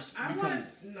became. I want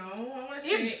to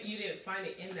say you didn't find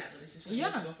it in that relationship. You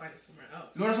Yeah. had to go find it somewhere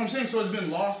else. No, that's what I'm saying. So it's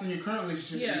been lost in your current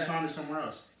relationship, and you Yeah. found it somewhere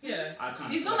else. Yeah. I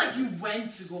kind of. It's not like you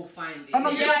went to go find it. Oh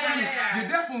no, you Yeah, definitely, yeah. you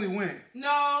definitely went.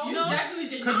 No. You definitely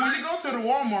did Because not. when you go to the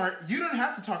Walmart, you didn't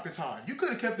have to talk to Todd. You could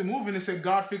have kept it moving and said,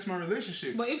 "God, fix my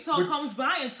relationship." But if Todd comes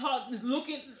by and Todd is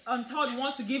looking, Todd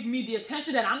wants to give me the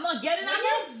attention that I'm not getting out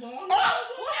here.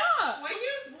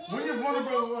 When you're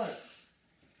vulnerable, what?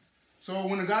 So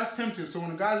when a guy's tempted, so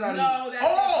when a guy's out No, of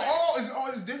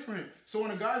that's it's different. So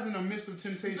when a guy's in the midst of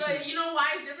temptation, But you know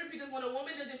why it's different? Because when a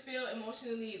woman doesn't feel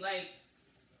emotionally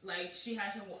like she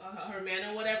has her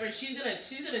man or whatever, she's gonna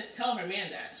tell her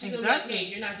man that. She's gonna be like, hey,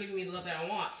 you're not giving me the love that I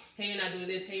want. Hey, you're not doing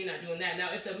this. Hey, you're not doing that. Now,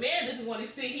 if the man doesn't want to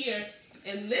sit here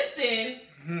and listen,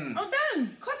 Oh,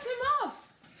 then cut him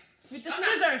off with the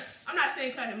scissors. I'm not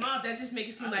saying cut him off. That just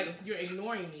makes it seem like you're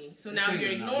ignoring me. So now saying you're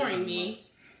you're not ignoring ignoring me.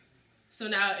 So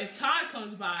now if Todd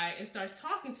comes by and starts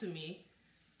talking to me,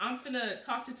 I'm finna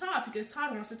talk to Todd because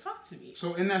Todd wants to talk to me.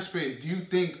 So in that space, do you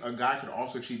think a guy could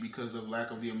also cheat because of lack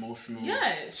of the emotional?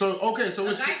 Yes. So okay, so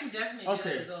A it's guy can definitely do okay.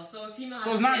 it as well. So if female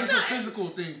So it's not just a physical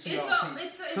thing. To It's y'all. a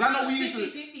 'Cause I know we used to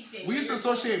 50-50 thing. we used to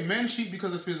associate men cheat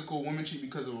because of physical, women cheat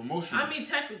because of emotional. I mean,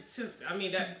 technically,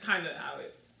 that's kind of how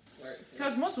it works.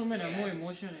 Because most women are more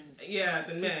emotional. Yeah,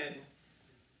 the men.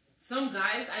 Some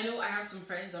guys, I know I have some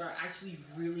friends that are actually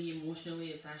really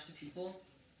emotionally attached to people.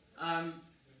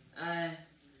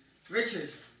 Richard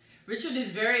is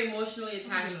very emotionally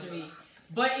attached to me,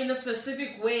 but in a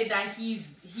specific way that he's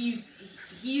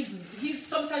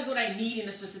sometimes what I need in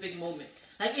a specific moment.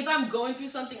 Like if I'm going through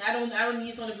something, I don't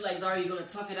need someone to be like, Zara, you're gonna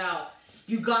tough it out.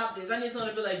 You got this. I need someone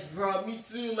to be like, bro, me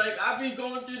too. Like I've been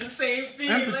going through the same thing.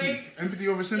 Empathy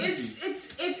over sympathy.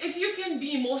 It's if you can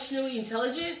be emotionally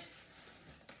intelligent.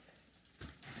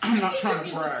 I'm not if trying you to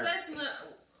can brag. success in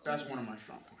That's one of my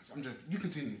strong points. You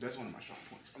continue. That's one of my strong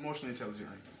points. Emotionally intelligent.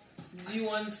 Right? Do you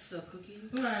want a cookie?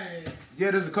 Right.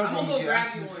 Yeah, there's a couple. I'm gonna go yeah.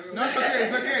 grab you one. No, it's okay.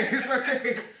 It's okay. It's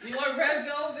okay. You want red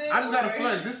velvet? I just gotta or-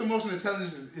 flex. This emotional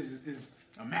intelligence is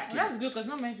immaculate. That's good because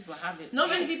not many people have it. Not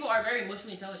many people are very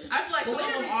emotionally intelligent. I feel like But some of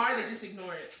we them don't- are, they just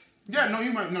ignore it. Yeah, no,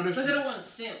 you might. No, there's Because they don't want to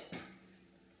simp.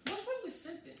 What's wrong with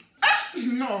simping?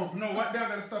 no. What now? I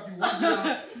gotta stop you. What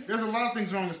now? There's a lot of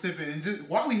things wrong with simping. And just,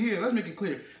 while we here, let's make it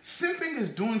clear. Simping is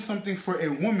doing something for a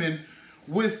woman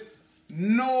with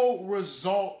no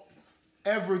result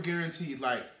ever guaranteed.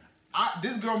 Like,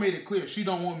 this girl made it clear she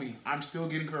don't want me. I'm still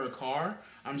getting her a car.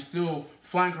 I'm still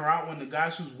flying her out when the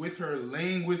guys who's with her,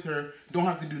 laying with her, don't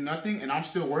have to do nothing, and I'm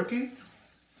still working.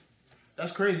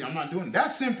 That's crazy. I'm not doing it.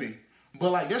 That's simping.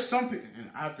 But like, there's some people, and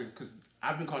I have to, because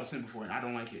I've been called a simp before, and I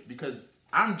don't like it because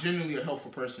I'm genuinely a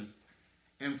helpful person,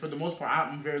 and for the most part,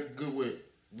 I'm very good with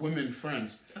women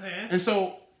friends. Okay. And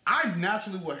so I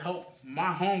naturally would help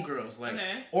my homegirls, like,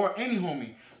 or any homie.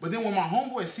 But then when my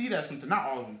homeboys see that something, not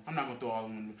all of them, I'm not gonna throw all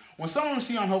of them. When some of them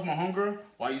see I'm helping my homegirl,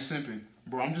 why are you simping?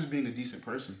 Bro, I'm just being a decent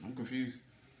person. I'm confused.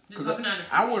 Just helping out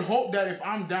a I would hope that if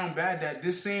I'm down bad, that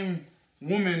this same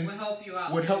woman Would help you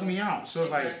out. would help me out. So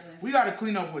it's like, Exactly. we gotta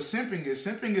clean up what simping is.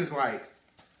 Simping is like,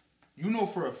 you know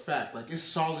for a fact, like it's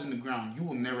solid in the ground. You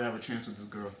will never have a chance with this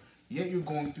girl. Yet you're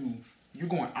going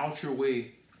out your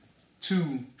way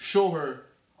to show her,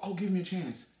 oh, give me a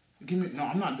chance. No,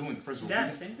 I'm not doing it. First of all,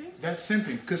 That's simping? That's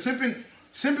simping. Because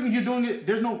simping, you're doing it.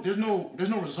 There's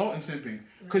no result in simping.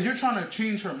 Because you're trying to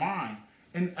change her mind,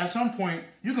 and at some point,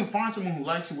 you can find someone who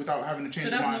likes you without having to change So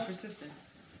their that's mind. no persistence.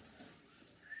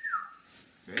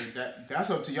 That's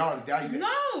up to y'all.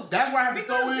 No. That's why I have to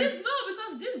throw in.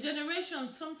 Because this generation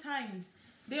sometimes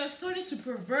they are starting to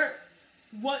pervert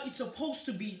what it's supposed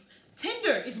to be.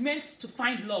 Tinder is meant to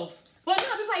find love. But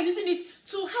now people are using it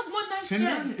to have one night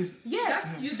stand.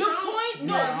 Yes. The point.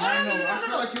 No. I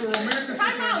feel like you're a romanticist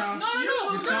right now.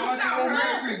 No. You sound like a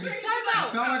romantic. You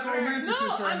sound like a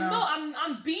romanticist right now. No,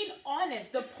 I'm being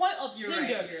honest. The point of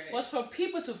Tinder was for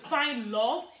people to find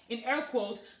love, in air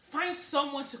quotes, find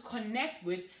someone to connect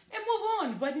with and move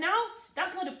on. But now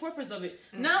that's not the purpose of it.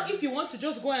 Now if you want to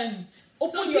just go and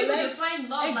open your legs define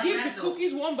love and like give that, the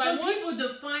cookies one by one. Some people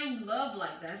define love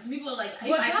like that. Some people are like, if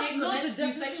But I that's can't not connect the with you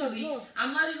definition of sexually, love.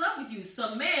 I'm not in love with you.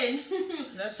 Some men,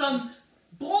 some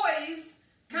boys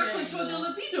can't control their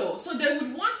libido. So they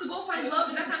would want to go find love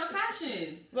in that kind of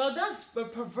fashion. Well, that's a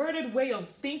perverted way of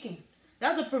thinking.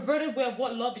 That's a perverted way of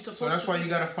what love is supposed to be. So that's why you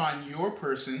gotta find your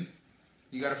person.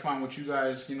 You gotta find what you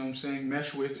guys, you know what I'm saying,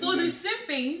 mesh with. So the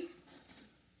simping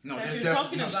no, that that's you're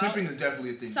talking no, about simping is definitely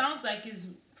a thing. sounds like it's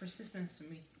persistence to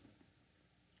me.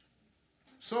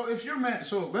 So if your man,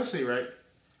 so let's say, right,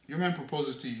 your man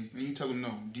proposes to you and you tell him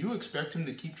no, do you expect him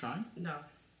to keep trying? No.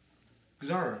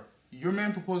 Zara, your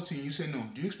man proposed to you and you say no,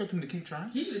 do you expect him to keep trying?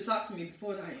 He should have talked to me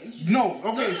before that. No,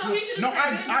 okay, he should've said,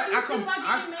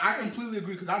 I completely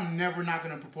agree because I'm never not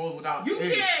gonna propose without. You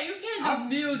can't just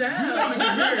kneel down. You want to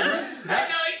get married, right? I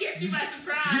know it catch you by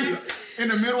surprise. In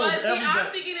the middle But of see, everybody. I'm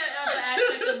thinking of the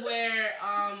aspect of where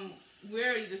we're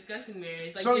already discussing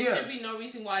marriage. Like So, there yeah. should be no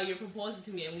reason why you're proposing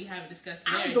to me and we haven't discussed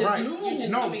Out marriage. the Right. blue. You're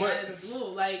just No, coming but- out of the blue.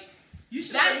 Like You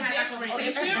should that's already have that different.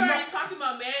 conversation. If you're no. already talking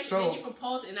about marriage So- and then you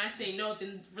propose and I say no,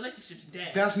 then the relationship's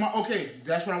dead. That's what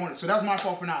I wanted. So that's my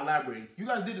fault for not elaborating. You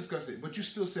guys did discuss it, but you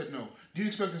still said no. Do you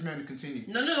expect this man to continue?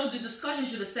 No. The discussion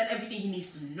should have said everything he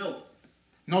needs to know.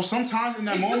 No, sometimes in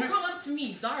that moment. If you come up to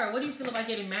me, Zara, what do you feel about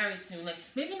getting married soon? Like,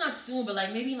 maybe not soon, but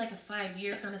like maybe like a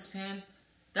 5-year kind of span.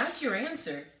 That's your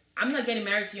answer. I'm not getting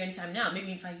married to you anytime now.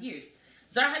 Maybe in 5 years.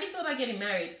 Zara, how do you feel about getting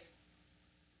married?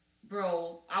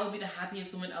 Bro, I will be the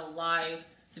happiest woman alive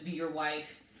to be your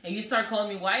wife. And you start calling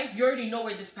me wife, you already know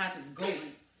where this path is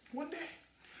going. One day.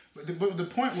 But the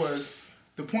point was,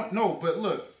 no, but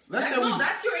look, let's say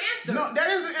that's your answer. No, that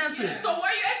is the answer. So why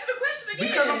are you answering the question again?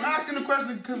 Because I'm asking the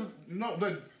question because,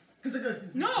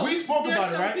 No. we spoke there's about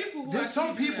it, some right? people who There's some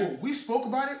actually do people, that. we spoke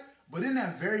about it, but in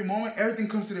that very moment, everything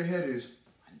comes to their head is,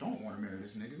 I don't want to marry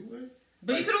this nigga.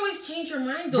 But you could always change your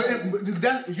mind, though. But Why would you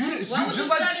just do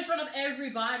like, that in front of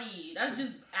everybody? That's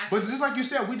just but just like you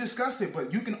said, we discussed it,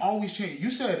 but you can always change. You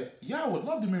said, yeah, I would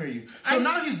love to marry you. So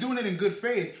now he's doing it in good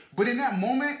faith. But in that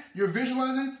moment, you're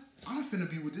visualizing, I'm finna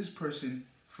be with this person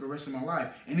for the rest of my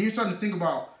life. And then you're starting to think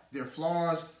about their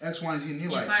flaws, X, Y, and Z, and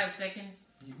you're in like, 5 seconds.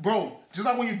 bro, just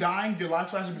like when you're dying, your life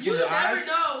flashes before You your never eyes.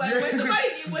 know. Like when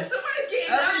somebody's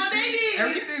getting down on their knees.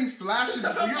 Everything flashes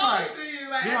before your eyes. You're You're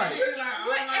like,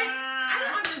 I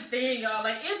don't understand, y'all.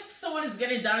 Like, if someone is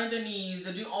getting down on their knees,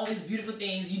 they're doing all these beautiful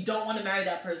things, you don't want to marry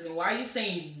that person. Why are you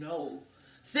saying no?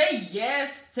 Say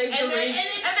yes, take the ring,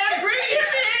 and then bring him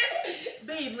in.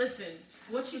 Babe, listen.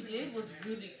 What you did was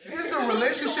really cute. is the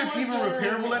relationship even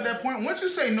repairable at that point? Once you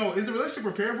say no, is the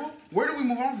relationship repairable? Where do we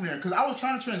move on from there? Because I was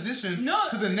trying to transition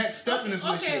to the next step in this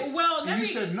relationship. Okay, well, and you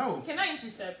said no. Can I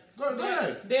intercept? Go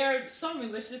ahead. There are some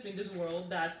relationships in this world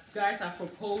that guys have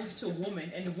proposed to a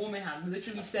woman and the woman have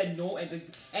literally said no,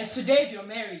 and today they're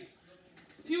married.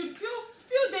 Few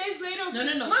days later.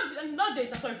 No. Not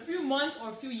days. I'm sorry. A few months or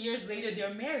a few years later,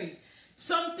 they're married.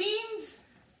 Some things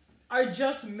are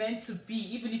just meant to be,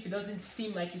 even if it doesn't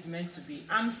seem like it's meant to be.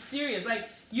 I'm serious. Like,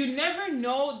 you never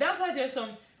know. That's why there's some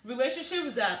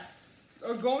relationships that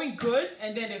are going good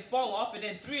and then they fall off, and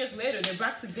then 3 years later they're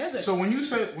back together. So when you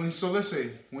say let's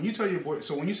say when you tell your boy,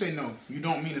 so when you say no, you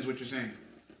don't mean is what you're saying.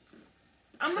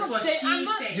 I'm That's not what saying. she I'm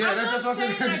not, said. Yeah, I'm not that's what I'm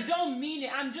saying saying. I don't mean it.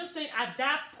 I'm just saying at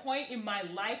that point in my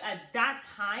life, at that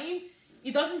time,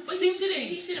 it doesn't But seem.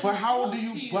 he shouldn't. But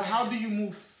how do you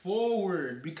move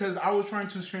forward? Because I was trying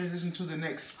to transition to the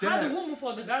next step. How the woman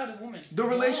for the guy or the woman? The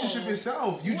relationship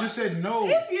itself. You just said no.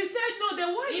 If you said no,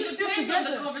 then why are you It still depends on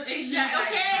together? the conversation.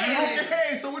 Exactly. You guys had.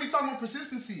 Okay, so what are you talking about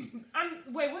persistency?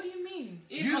 Wait, what do you mean?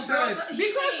 If You a said- girl-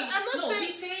 I'm not saying-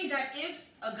 He's saying that if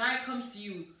a guy comes to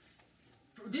you,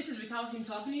 this is without him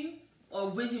talking to you or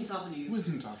with him talking to you. Who's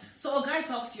him talking? So a guy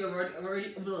talks to you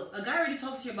a guy already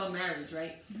talks to you about marriage,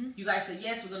 right? Mm-hmm. You guys said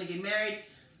yes, we're gonna get married.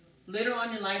 Later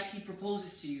on in life, he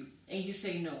proposes to you, and you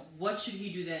say no. What should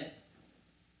he do then?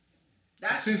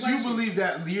 That's the Since you question. believe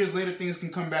that years later things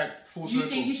can come back full Do you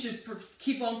circle. think he should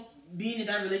keep on being in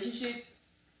that relationship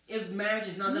if marriage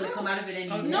is not gonna come out of it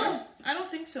anymore? No, I don't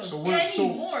think so. So Yeah, what?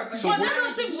 anymore, but so but what- that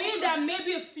doesn't mean that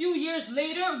maybe a few years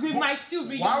later we might still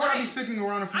reunite. Why would I be sticking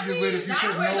around a few years later if you That's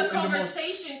said where no the in the most?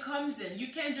 conversation comes in. You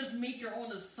can't just make your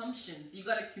own assumptions. You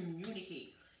gotta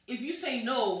communicate. If you say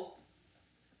no,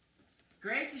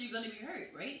 granted, you're gonna be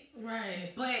hurt, right?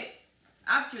 Right. But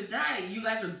after that, you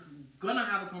guys are gonna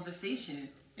have a conversation,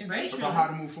 right? About how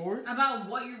to move forward. About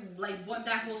what what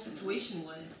that whole situation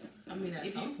was. I mean, at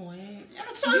If some you- point. Yeah,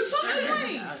 so you Sure.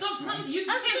 point. So you At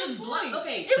can't some just block. point.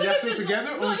 Okay. So y'all still together?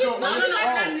 No, Or so, no, oh,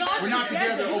 that's not we're not together.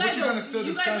 together. Oh, but you're gonna still you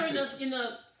discuss guys are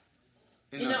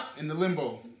it in the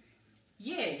limbo.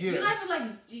 Yeah. Yeah. You guys are like,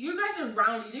 you guys are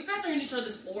around, you guys are in each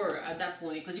other's aura at that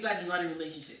point because you guys are not in a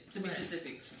relationship, to be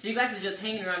specific. So you guys are just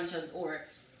hanging around each other's aura.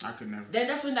 I could never. Then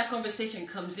that's when that conversation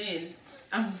comes in.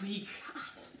 I'm weak.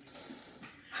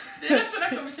 Then that's when that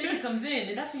conversation comes in,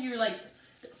 and that's when you're like,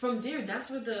 from there,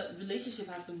 that's where the relationship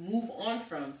has to move on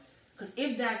from. Because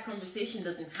if that conversation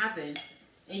doesn't happen,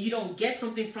 and you don't get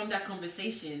something from that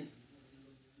conversation,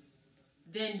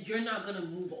 then you're not gonna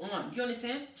move on. You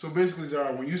understand? So basically,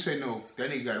 Zara, when you say no, that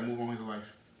nigga gotta move on with his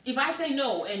life. If I say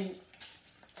no, and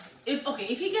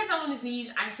if he gets down on his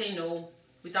knees, I say no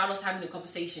without us having a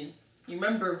conversation. You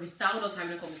remember, without us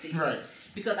having a conversation, Right?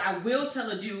 Because I will tell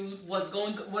a dude what's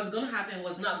gonna happen,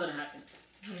 what's not gonna happen.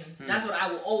 That's what I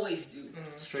will always do.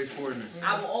 Straightforwardness.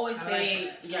 I will always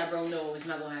say, yeah, bro, no, it's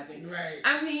not gonna happen. Right.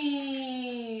 I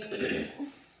mean,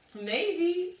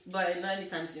 maybe, but not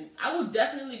anytime soon. I will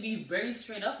definitely be very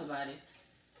straight up about it.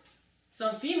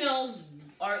 Some females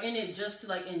are in it just to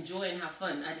like enjoy and have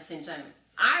fun at the same time.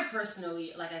 I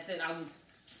personally, like I said, I would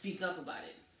speak up about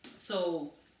it.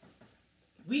 So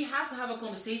we have to have a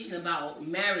conversation about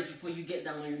marriage before you get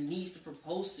down on your knees to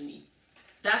propose to me.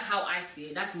 That's how I see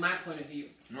it. That's my point of view.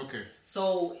 Okay.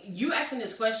 So you asking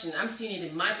this question, I'm seeing it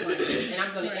in my point of view, and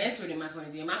I'm going to answer it in my point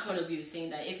of view. And my point of view is saying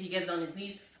that if he gets down on his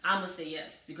knees, I'm going to say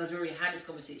yes, because we already had this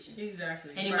conversation.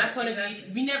 Exactly. And in my point of view, if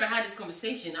we never had this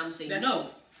conversation, I'm going to say no.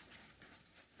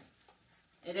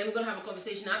 And then we're going to have a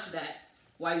conversation after that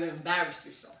while you embarrass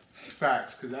yourself.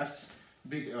 Facts, because that's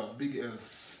big L, big L.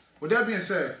 With that being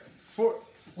said,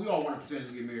 we all want to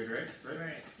potentially get married, right?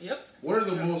 Right. Yep. What are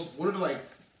the like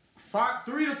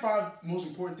 3 to 5 most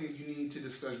important things you need to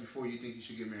discuss before you think you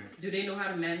should get married? Do they know how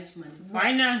to manage money?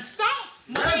 Finance. Stop.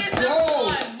 Money is Let's number go.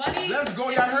 one. Money. Let's go.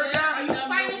 Y'all heard Are that? you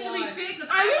financially fit? Because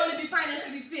I want to be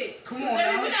financially fit. Come on, I'm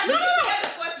now.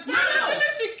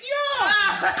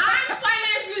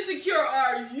 financially secure.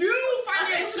 Are you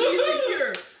financially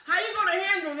secure? How you gonna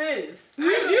handle this? You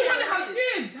want to have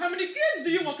kids? How many kids do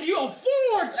you want? Can you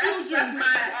afford children?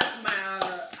 That's my.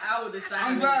 I would decide.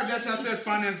 I'm glad that y'all said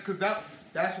finance, because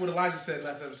that's what Elijah said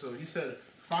last episode. He said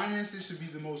finances should be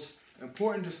the most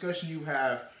important discussion you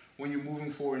have when you're moving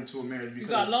forward into a marriage. You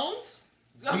got loans?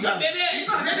 We got, Baby, I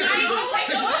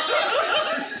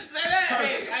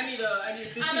need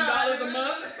 $15 a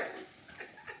month.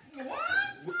 What?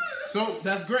 So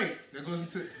that's great. That goes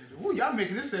into. Ooh, y'all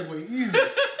making this segue easy.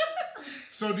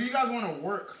 So do you guys want to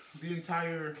work the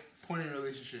entire point in a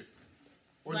relationship,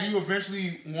 or do you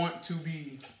eventually want to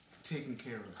be taken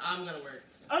care of? I'm gonna work.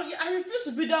 I refuse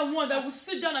to be that one that will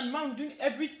sit down and man doing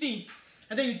everything,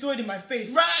 and then you throw it in my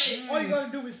face. Right. All you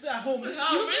gotta do is sit at home.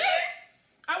 Excuse me.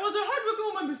 I was a hardworking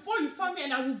woman before you found me,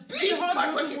 and I will be a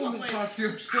hardworking woman. Talk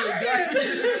your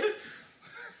shit.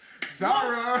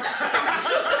 Zara.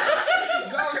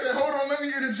 Zara said, "Hold on, let me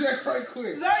interject right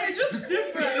quick." Zara, you're just Give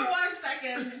different. me 1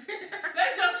 second.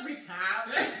 Let's just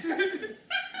recap.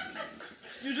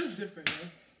 You're just different, man.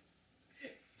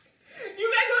 You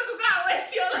guys want to go and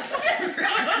waste your life.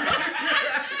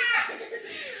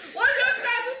 Why do you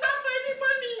try to stop finding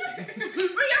money?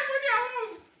 Bring your money at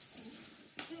home.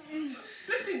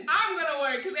 Listen, I'm gonna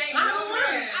work because ain't no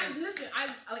way. Listen,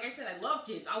 like I said, I love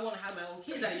kids. I want to have my own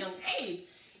kids at a young age.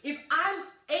 If I'm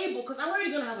able, because I'm already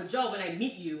gonna have a job when I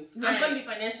meet you. I'm gonna be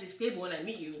financially stable when I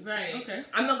meet you. Right. Okay.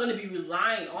 I'm not gonna be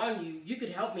relying on you. You could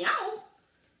help me out.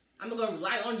 I'm not gonna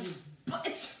rely on you. But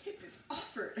if it's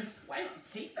offered, why not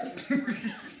take it?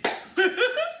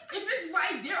 If it's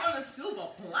right there on a silver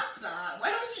platter, why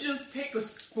don't you just take a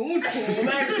spoonful?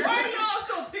 Like, why are you all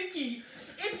so picky?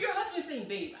 If your husband's saying,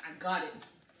 "Babe, I got it.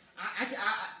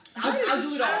 I'll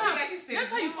do it all."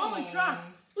 That's how you fall in trap.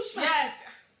 Which trap? Yeah.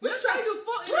 Which trap you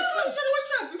fall in? Which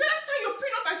trap? You better say your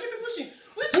prenup and keep me pushing.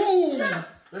 Which Ooh, trap?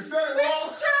 they said it all.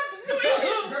 Which trap?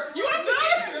 You want to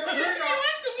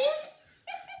move?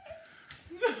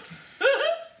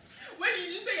 Where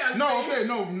did you say you're No, okay,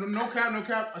 no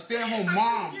cap. A stay-at-home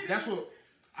mom. That's what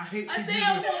I hate. A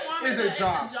stay-at-home mom is a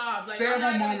job. Like,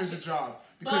 Stay-at-home mom is a job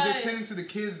because they're tending to the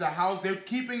kids, the house. They're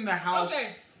keeping the house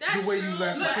the way you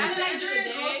left it. Look, So- as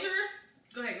Nigerian culture.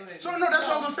 Go ahead. So no, that's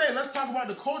what I'm gonna say. Let's talk about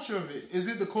the culture of it. Is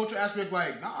it the culture aspect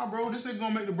like, nah, bro, this nigga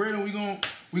gonna make the bread and we gonna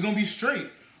be straight?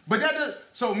 But that does.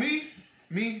 So me,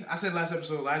 I said last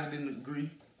episode, Elijah didn't agree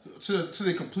to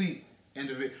the complete end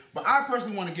of it. But I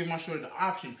personally want to give my shorty the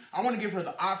option. I want to give her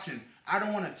the option I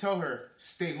don't want to tell her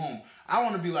stay home. I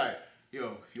want to be like,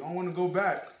 yo, if you don't want to go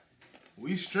back,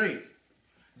 we straight.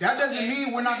 That doesn't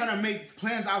mean we're not gonna make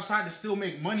plans outside to still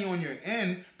make money on your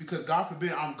end because God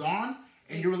forbid I'm gone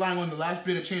and you're relying on the last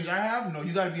bit of change I have. No,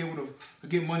 you gotta be able to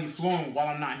get money flowing while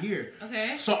I'm not here.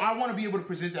 Okay. So I want to be able to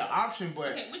present that option,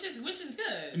 but which is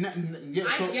good.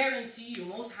 I guarantee you,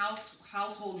 most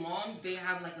household moms, they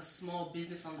have like a small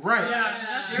business on the right. side.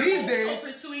 Yeah. They're These also days,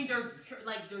 pursuing their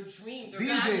dream. Their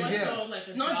these days,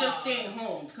 yeah. Not just staying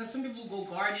home, because some people go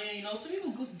gardening. Some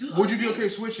people do. Would you be okay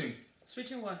switching?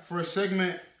 Switching what? For a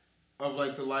segment of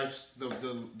like the life,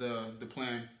 the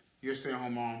plan, you're a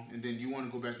stay-at-home mom, and then you want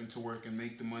to go back into work and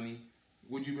make the money.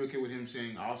 Would you be okay with him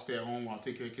saying, "I'll stay at home, I'll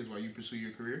take care of kids while you pursue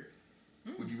your career"?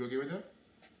 Would you be okay with that?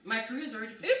 My career is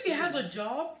already. If he has a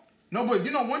job. No, but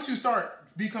once you start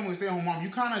becoming a stay-at-home mom, you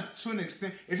kind of, to an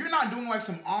extent, if you're not doing like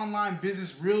some online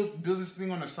business, real business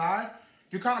thing on the side,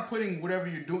 you're kind of putting whatever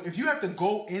you're doing. If you have to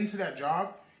go into that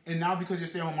job, and now because you're a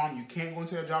stay-at-home mom, you can't go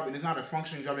into that job, and it's not a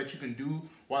functioning job that you can do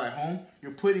while at home,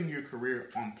 you're putting your career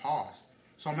on pause.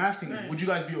 So I'm asking, would you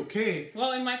guys be okay?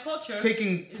 Well, in my culture,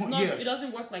 it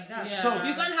doesn't work like that. Yeah. So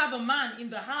you can have a man in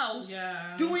the house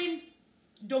doing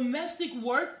domestic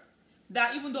work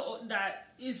that even though that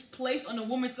is placed on a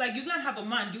woman. It's like you can't have a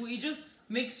man do it. It just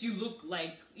makes you look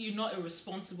like you're not a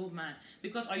responsible man.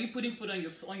 Because are you putting food on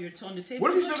the table?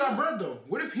 What if he still got bread though?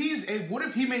 What if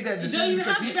he made that decision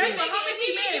because he's still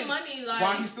making money like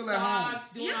while he's still at home?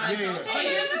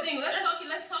 Here's the thing.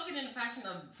 Let's talk it in the fashion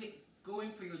of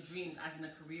going for your dreams as in a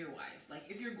career wise. Like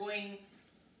if you're going.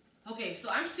 Okay, so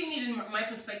I'm seeing it in my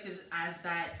perspective as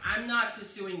that I'm not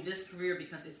pursuing this career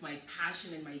because it's my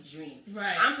passion and my dream.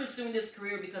 Right. I'm pursuing this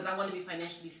career because I want to be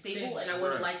financially stable and I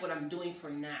want to like what I'm doing for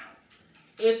now.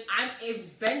 If I'm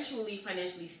eventually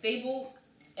financially stable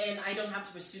and I don't have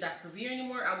to pursue that career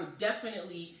anymore, I would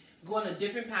definitely go on a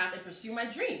different path and pursue my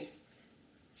dreams.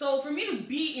 So for me to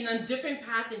be in a different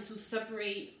path and to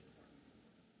separate,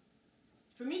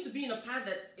 for me to be in a path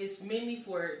that is mainly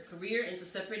for career and to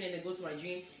separate and then go to my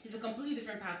dream is a completely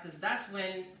different path because that's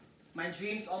when my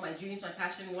dreams, all my dreams, my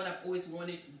passion, what I've always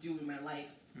wanted to do in my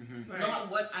life. Mm-hmm. Right. Not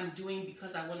what I'm doing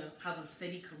because I want to have a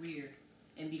steady career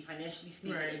and be financially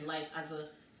stable in life as a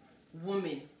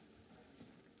woman.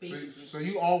 Basically. So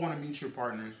you all want to meet your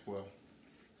partners, well,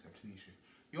 except Tanisha.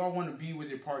 You all want to be with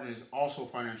your partners also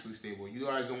financially stable. You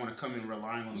guys don't want to come in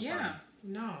relying on the partner.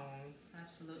 No.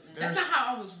 Absolutely. That's not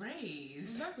how I was raised.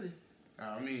 Exactly.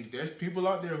 I mean, there's people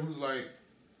out there who's like,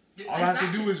 all I have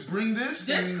to do is bring this.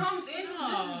 This comes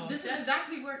into this is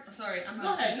exactly where. Sorry, I'm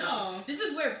not. This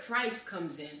is where price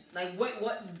comes in. Like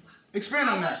what? Expand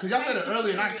on that, because y'all said it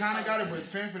earlier, and I kind of got it, but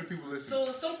expand for the people listening.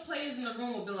 So some players in the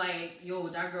room will be like, "Yo,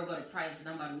 that girl got a price, and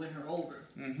I'm about to win her over.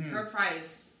 Mm-hmm. Her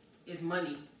price is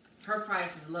money. Her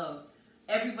price is love.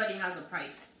 Everybody has a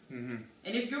price. Mm-hmm.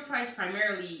 And if your price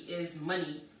primarily is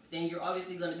money, then you're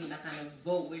obviously going to be in that kind of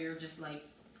boat where you're just like,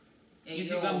 hey, if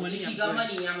you got money,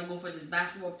 I'm going to go for this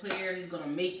basketball player. He's going to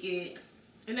make it.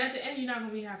 And at the end, you're not going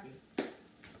to be happy.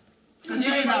 You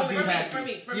may not be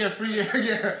happy. For me.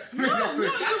 Yeah. No,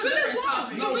 that's a different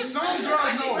topic. No, some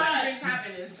girls know. Brings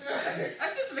happiness.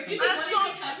 That's specifically. I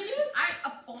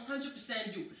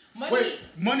 100% do.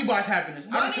 Money buys happiness.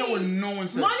 I don't care what no one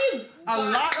says. Money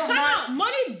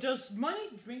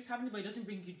brings happiness, but it doesn't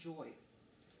bring you joy.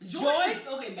 Joy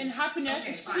and happiness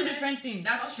is two different things.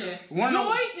 That's true.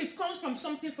 Joy comes from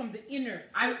something from the inner.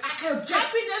 I object.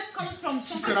 Happiness comes from something.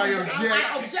 She said I object.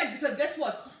 I object because guess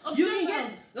what? You can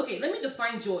get. Okay, let me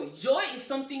define joy. Joy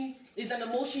is an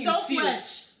emotion you feel.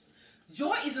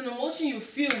 Joy is an emotion you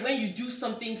feel when you do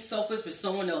something selfless for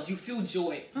someone else. You feel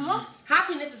joy.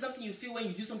 Happiness is something you feel when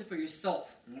you do something for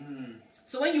yourself.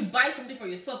 So when you buy something for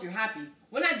yourself, you're happy.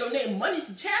 When I donate money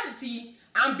to charity,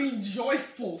 I'm being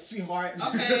joyful, sweetheart.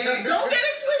 Okay, don't get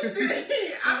it twisted.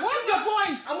 What's your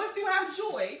point? I'm gonna still have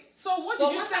joy. So what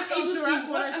did you say?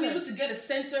 Once I'm able to get a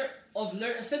center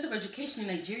of education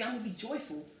in Nigeria, I'm gonna be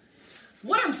joyful.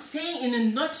 What I'm saying in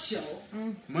a nutshell,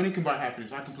 money can buy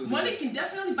happiness. I completely agree. Money can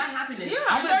definitely buy happiness.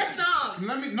 Yeah, for some.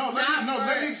 Let me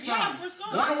explain. Yeah, for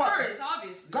some. God first,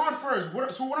 obviously. God first.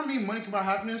 So what I mean, money can buy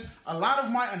happiness. A lot of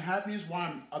my unhappiness, why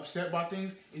I'm upset about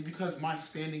things, is because my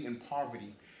standing in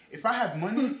poverty. If I have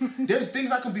money, there's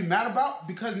things I can be mad about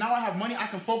because now I have money. I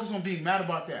can focus on being mad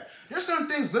about that. There's certain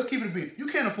things. Let's keep it a beat. You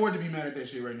can't afford to be mad at that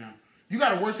shit right now. You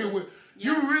got to work it with.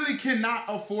 Yeah. You really cannot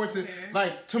afford to.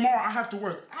 Like tomorrow, I have to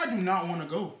work. I do not want to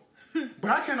go, but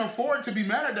I can't afford to be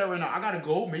mad at that right now. I got to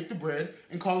go make the bread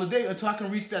and call it a day until I can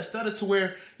reach that status to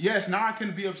where yes, now I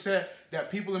can be upset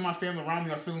that people in my family around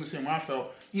me are feeling the same way I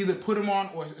felt. Either put them on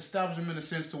or establish them in a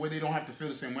sense to where they don't have to feel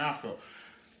the same way I felt.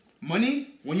 Money,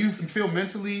 when you feel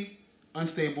mentally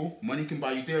unstable, money can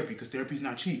buy you therapy because therapy's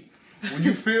not cheap. When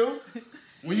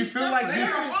you feel like you're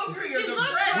hungry, It's you're not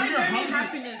depressed. primary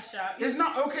happiness, shop. it's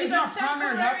not okay. It's It's a not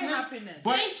primary temporary happiness.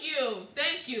 But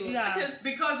Thank you. Yeah.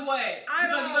 Because what? I Because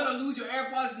don't- you're gonna lose your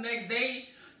AirPods the next day.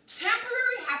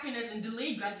 Temporary happiness and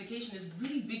delayed gratification is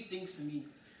really big things to me.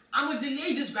 I'm gonna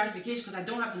delay this gratification because I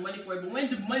don't have the money for it. But when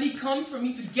the money comes for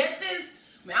me to get this,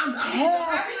 man, I'm the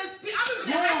happiest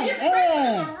person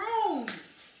in the room.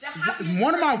 The happiest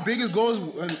one of my person. biggest goals,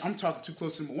 and I'm talking too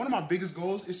close to him, but one of my biggest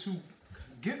goals is to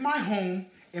get my home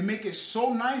and make it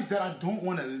so nice that I don't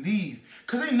want to leave.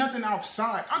 Cause ain't nothing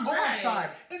outside. I go Right. outside.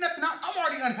 Ain't nothing out. I'm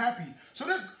already unhappy. So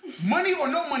that money or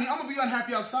no money, I'm gonna be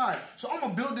unhappy outside. So I'm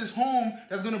gonna build this home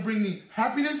that's gonna bring me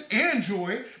happiness and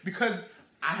joy because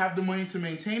I have the money to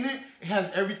maintain it. It has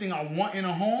everything I want in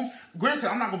a home. Granted,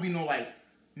 I'm not gonna be no like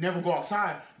never go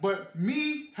outside. But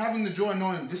me having the joy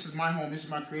knowing this is my home, this is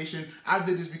my creation. I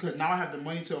did this because now I have the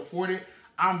money to afford it.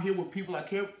 I'm here with people I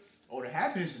care. Oh, the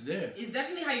happiness is there. It's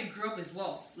definitely how you grew up as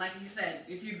well. Like you said,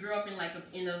 if you grew up in like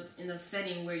in a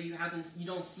setting where you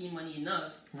don't see money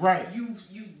enough, Right. You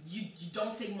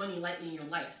don't take money lightly in your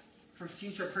life for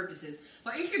future purposes.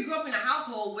 But if you grew up in a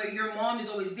household where your mom is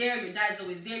always there, your dad's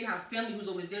always there, you have family who's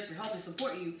always there to help and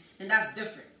support you, then that's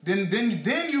different. Then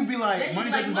you be like, Then you money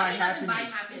be like, doesn't buy money doesn't buy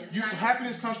happiness. happiness. You, Exactly.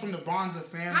 happiness comes from the bonds of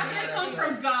family. Happiness and all comes that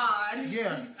from God. stuff.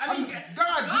 Yeah. I mean,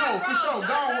 God, no, for sure.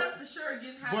 God, does for sure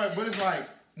gives happiness. but it's like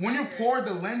when you're poor,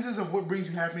 the lenses of what brings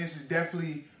you happiness is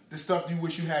definitely the stuff you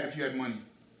wish you had if you had money.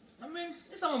 I mean,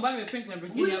 if someone buy me a pink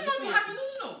Lamborghini, Would you I'll not be fine. happy?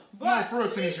 No. No, for real,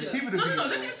 Tanisha, keep it a No, beat.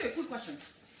 let me ask you a quick question.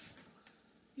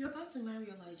 You're about to marry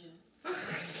Elijah.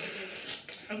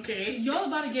 Okay. Y'all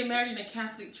about to get married in a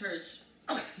Catholic church.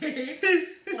 Okay.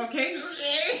 Okay.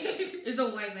 It's a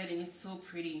white wedding. It's so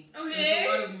pretty. Okay. There's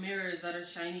a lot of mirrors that are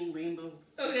shining rainbow.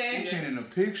 Okay. Painting a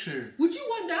picture. Would you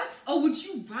want that, or would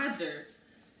you rather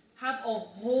have a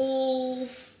whole?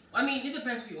 I mean, it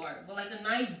depends who you are, but like a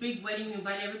nice big wedding, you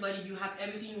invite everybody, you have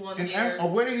everything you want there. A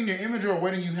wedding in your image or a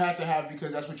wedding you had to have because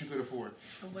that's what you could afford?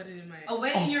 A wedding in my. A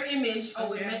wedding in your image, or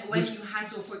Okay. a wedding you had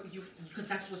to afford you because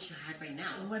that's what you had right now.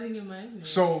 A wedding in my.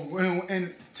 So,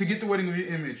 and to get the wedding of your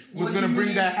image, what's What going to do you bring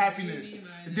need? that happiness? What do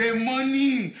you need? Their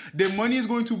money. Their money is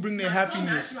going to bring their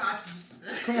happiness.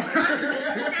 Come on. Can't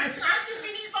you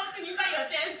feel something inside your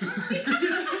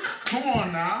chest? Come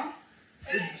on now.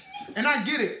 And I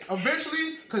get it.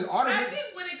 Eventually, because I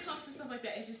think when it comes to stuff like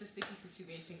that, it's just a sticky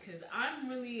situation because I'm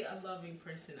really a loving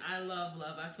person. I love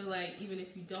love. I feel like even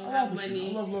if you don't have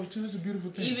money, I love love too. It's a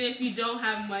beautiful thing. even if you don't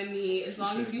have money, as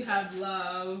long as you have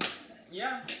love.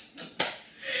 Yeah. But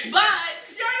You already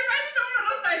know one of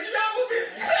those Nigerian movies.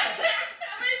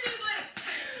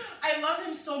 I love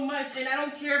him so much, and I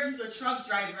don't care if he's a truck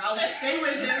driver. I'll stay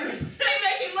with him. he's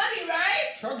making money,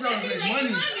 right? Truck drivers He's make money.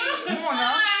 making Come on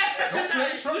now. Don't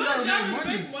play. Truck drivers make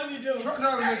money. money, though. Truck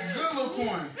drivers make a good little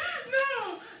coin.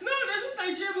 No, there's this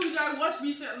Nigerian movie that I watched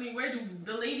recently where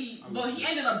the lady, well, he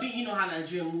ended up being, you know how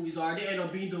Nigerian movies are, they end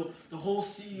up being the whole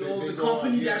CEO of They the go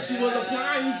company up, yeah. that she was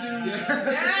applying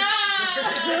to.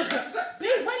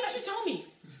 Babe, why didn't you tell me?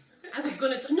 I was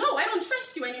gonna no, I don't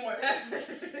trust you anymore. I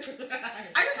just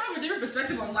have a different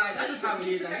perspective on life. That's just how it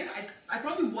is. I guess I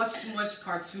probably watch too much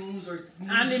cartoons or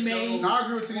Anime. shows. No, I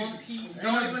agree with One Tanisha. Piece. Ain't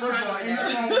Don't nothing, even first try of all, to ain't like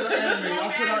nothing that. wrong with anime. No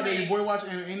I'll put out there, anime. your boy watch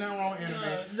anime. Ain't nothing wrong with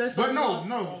anime. that's But a no,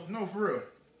 lot. for real.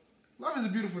 Love is a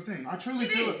beautiful thing. I truly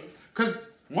It feel is. it. Because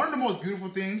one of the most beautiful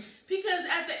things, Because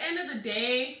at the end of the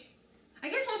day, I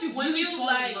guess once you've when really you fall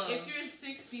like, in love. if you're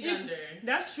 6 feet Yeah. under,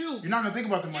 That's true. you're not going to think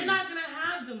about the money. you're not gonna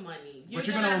have the money. But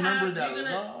you're gonna remember have, that you're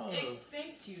gonna, love.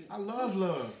 Thank you. I love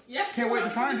love. Yes, Can't you wait to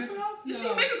love find me, it. bro. You see,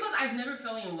 No. maybe because I've never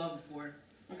fell in love before.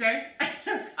 Okay?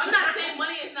 I'm not saying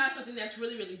money is not something that's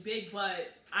really, really big,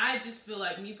 but I just feel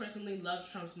like me personally, love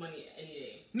trumps money any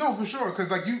day. No, for sure. Because,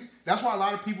 like, that's why a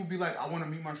lot of people be like, I want to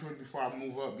meet my shorty before I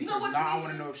move up. You Because know what, now I Tanisha?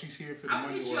 want to know if she's here for the I'm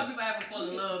gonna money hit you or... up if I ever fall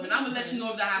in love, and I'm gonna let you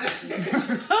know if that happens to me. If it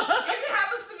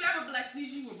happens to me, I'm a black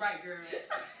sneeze. You were right, girl.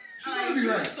 She's gonna be You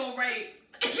were right. so right.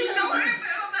 You know I'm a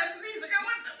black sneeze. Like,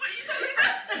 what are you talking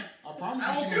about? I promise I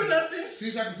you don't she feel gonna- nothing.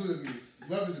 Tanisha, I completely agree.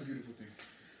 Love is a beautiful thing.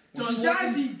 When John she walk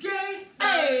in- Jazzy gay.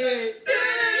 Hey.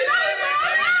 You know this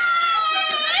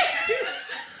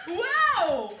song?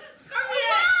 Wow.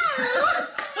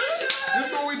 This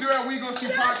is what we do at We Gonna See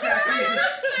Podcast.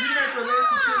 We make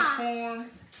relationships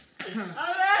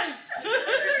form.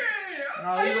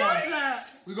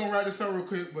 We're gonna wrap this up real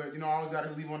quick, but I always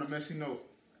gotta leave on a messy note.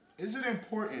 Is it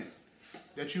important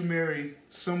that you marry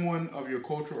someone of your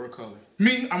culture or color?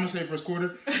 Me, I'm gonna say first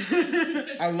quarter.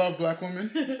 I love black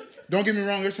women. Don't get me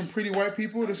wrong, there's some pretty white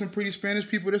people, there's some pretty Spanish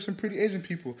people, there's some pretty Asian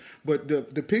people. But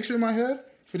the picture in my head,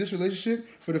 for this relationship,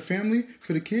 for the family,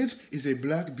 for the kids, is a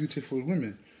black, beautiful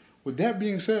woman. With that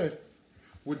being said,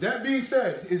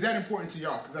 is that important to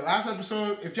y'all? Because the last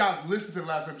episode, if y'all listen to the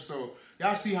last episode,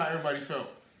 y'all see how everybody felt.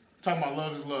 Talking about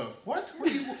love is love. What? What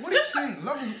are you saying?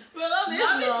 Love is... Well, love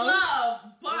is love.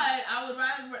 But I would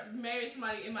rather marry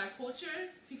somebody in my culture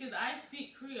because I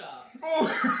speak Creole. Oh.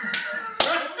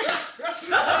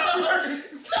 So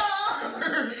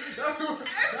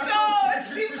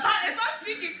if I'm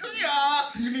speaking Creole,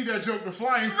 you need that joke to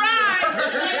fly in Creole. right?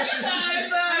 Just like you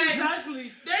guys, like,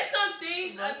 Exactly. there's some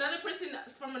things another person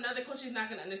from another culture is not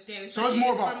gonna understand. So it's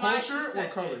more about culture or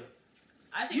color?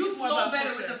 I think You it's more flow about better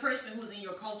culture. with the person who's in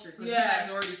your culture because Yeah. you guys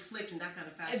already clicked in that kind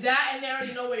of fashion. That and they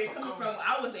already know where they're coming from.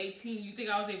 I was 18. You think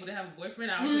I was able to have a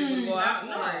boyfriend? I was able to go out?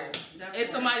 No. That Is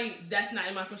part. somebody that's not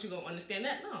in my culture gonna understand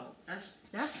that? No.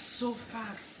 That's so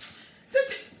fact.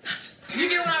 You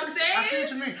get what I'm saying? I see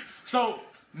what you mean. So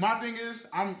my thing is,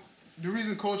 the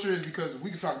reason culture is because we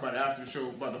can talk about it after the show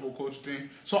about the whole culture thing.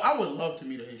 So I would love to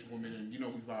meet a Haitian woman and we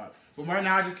vibe. But right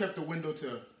now I just kept the window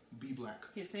to be black.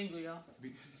 He's single, y'all.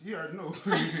 You already know.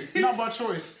 Not by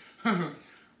choice.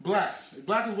 Black.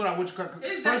 Black is what I would call. It's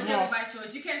First of definitely all, by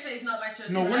choice. You can't say it's not by choice.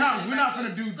 no, It's we're not definitely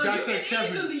gonna do by choice. 'Cause dissect you can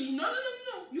Kevin. easily, no.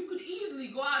 You could easily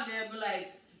go out there and be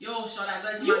like, yo, short I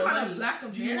got You my want money. a black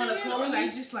Do you want to American or clone like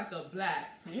me? just like a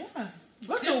black? Yeah.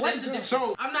 What's There's a white a girl? difference.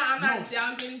 So I'm not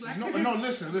downgrading black. no,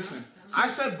 listen. I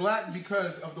said black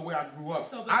because of the way I grew up.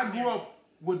 So black I grew up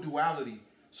with duality.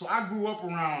 So I grew up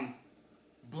around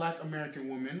black American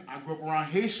women. I grew up around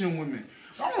Haitian women.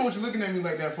 I don't know what you're looking at me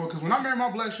like that for, because when I marry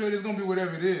my black shorty, it's gonna be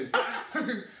whatever it is.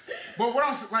 But what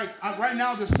I'm like, right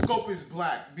now the scope is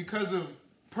black because of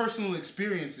personal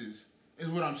experiences, is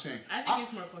what I'm saying. I think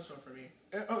it's more cultural for me.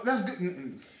 That's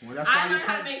good. Well, that's I why learned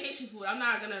how to make Haitian food. I'm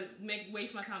not gonna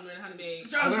waste my time learning how to make.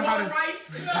 I learned how to-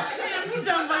 rice.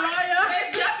 Jambalaya.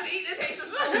 If y'all can eat this Haitian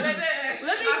food,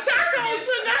 Let me tacos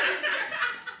tonight.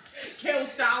 Kale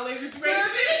salad with grilled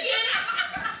rice.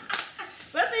 chicken.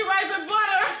 Let's eat rice and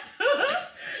butter.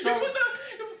 So,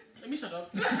 Let me shut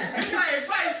up.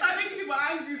 Fine. Stop making people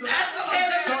angry. Mashed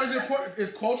potatoes. so is it important?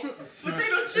 Is culture?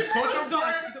 Potato Is chips. culture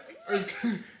important?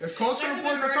 Is culture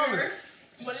important or color?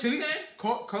 What did See, you say?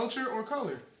 culture or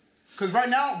color? Because right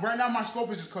now my scope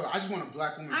is just color. I just want a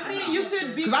black woman. I mean, you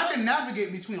could be. Because I can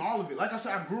navigate between all of it. Like I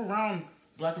said, I grew around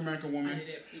black American women.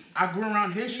 I grew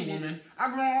around Haitian women. I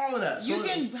grew around all of that. You So,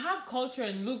 can have culture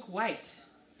and look white.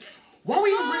 why were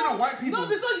you bringing up white people? No,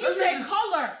 because you Let's said make this-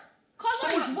 color.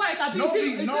 Color is white. I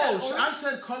mean, I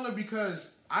said color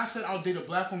because I said I'll date a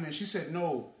black woman. She said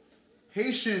no.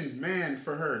 Haitian man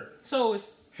for her. So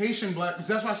it's Haitian black.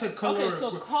 That's why I said color. Okay,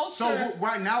 so culture So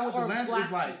right now with the or lens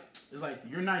black is like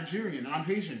you're Nigerian and I'm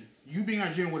Haitian. You being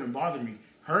Nigerian wouldn't bother me.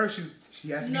 Her, she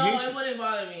has to be No, Haitian. it wouldn't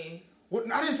bother me.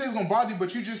 What, I didn't say it's gonna bother you,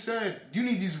 but you just said you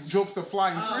need these jokes to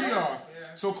fly in Creole.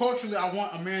 Yeah. So culturally, I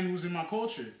want a man who's in my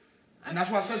culture, and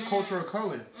that's why I said culture or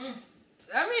color.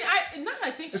 I mean,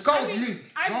 I think It's color I mean, for me. As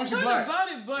I've long as you're thought black. about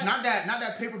it, but Not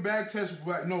that paper bag test.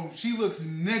 But no, she looks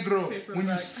negro Paper when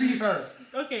you bag. see her.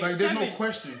 okay. Like there's no Kevin,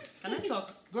 question. Can I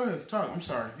talk? Go ahead, talk. I'm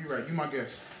sorry. You're right. You my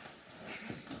guest.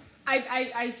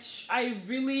 I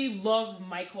really love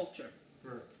my culture.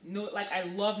 Right. No, like I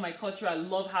love my culture. I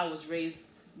love how I was raised,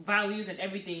 values and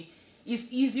everything. It's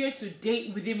easier to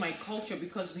date within my culture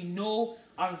because we know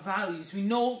our values. We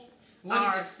know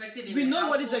What is expected in we the know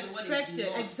what is household and what is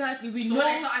expected. not. Exactly. We So know. when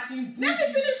I start acting Let me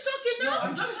bougie, finish talking no, now.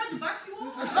 I'm just trying to back you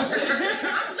up.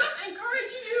 I'm just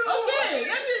encouraging you.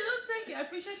 Okay, thank you. I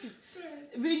appreciate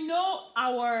it. We know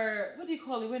our what do you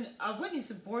call it when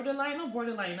it's borderline, not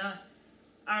borderline,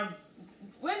 our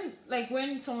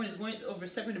when someone is going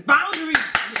overstepping the boundaries.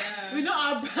 Yeah. We know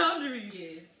our boundaries.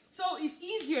 Yeah. So it's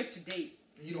easier to date.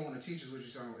 And you don't want to teach us what you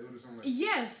sound like. What it sound like.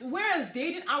 Yes. Whereas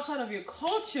dating outside of your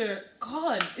culture,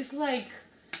 God, it's like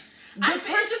I think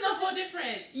it's just a whole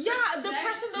different. yeah, the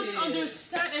person doesn't perspective.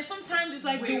 understand, and sometimes it's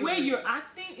like the way Wait. you're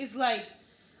acting is like.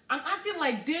 I'm acting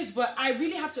like this, but I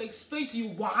really have to explain to you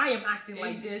why I'm acting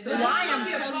like this But and that why shouldn't I'm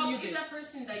be a telling problem you if this. that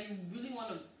person that you really want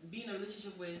to be in a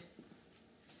relationship with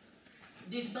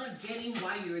is not getting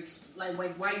why you're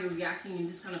why you're reacting in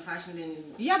this kind of fashion. Then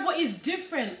Yeah, but it's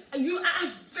different. I've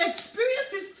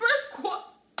experienced it first quarter.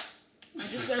 I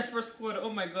just said first quarter. Oh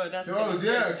my God, that's Oh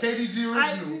yeah, KDG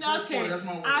original. First okay. quarter, that's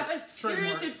my word. I've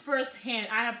experienced Trademark. it firsthand.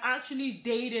 I have actually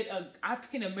dated an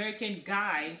African American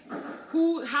guy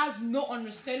who has no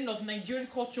understanding of Nigerian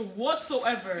culture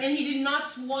whatsoever. and he did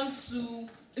not want to.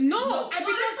 No, Well, and let's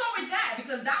because start with that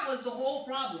because that was the whole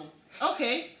problem.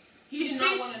 okay, He did see,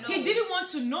 not want to know. he didn't want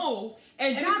to know,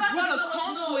 and And that because he brought a didn't want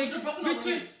to know, he conflict should've broken up with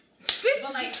between. him. See,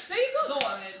 But like, there you go. go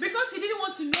ahead. Because he didn't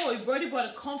want to know, it already brought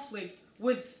a conflict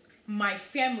with my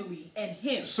family and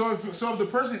him. So if the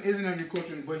person isn't of your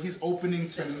culture, but he's opening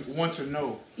to want to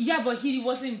know. Yeah, but he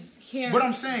wasn't caring. What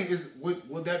I'm saying is,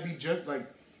 would that be just like?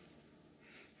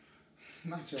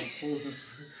 Not y'all posing.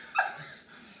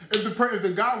 If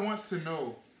the guy wants to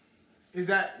know, is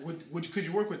that could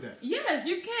you work with that? Yes,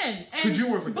 you can. And, could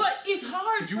you work with that? But it's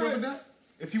hard. Could you work with that?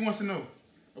 If he wants to know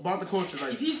about the culture,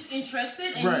 like if he's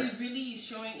interested and right. he really is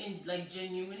showing in like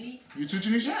genuinity. You too,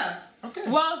 Janisha? Yeah. Okay.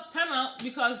 Well, time out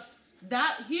because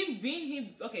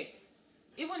okay,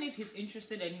 even if he's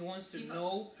interested and he wants to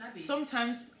know,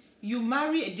 sometimes you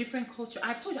marry a different culture.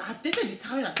 I've told you, I've dated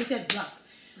Italian, I've dated black.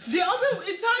 The other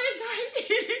Italian guy,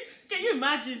 can you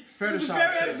imagine? It's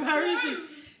very embarrassing.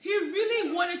 He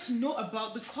really wanted to know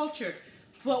about the culture,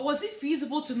 but was it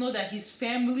feasible to know that his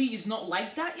family is not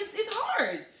like that? It's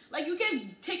hard. Like, you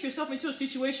can take yourself into a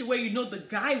situation where you know the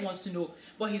guy wants to know,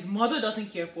 but his mother doesn't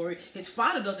care for it, his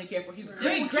father doesn't care for it, his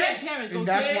great-grandparents don't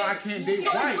care. And that's why I can't date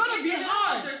white. It's gonna be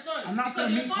hard. I'm not gonna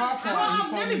meet Papa.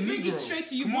 Let me bring it straight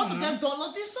to you. Most of them don't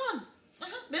love their son.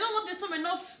 They don't love their son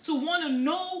enough to want to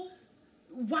know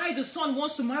why the son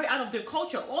wants to marry out of their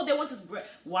culture. All they want is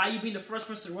why you being the first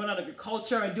person to run out of your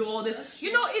culture and do all this.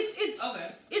 You know,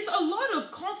 it's a lot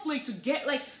of conflict to get,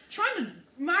 like, trying to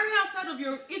marry outside of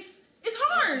your. It's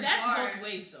hard. That's both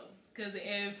ways though, because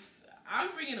if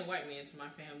I'm bringing a white man to my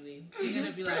family, they're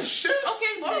gonna be like, okay,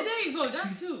 so there you go.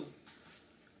 That too.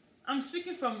 I'm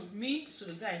speaking from me to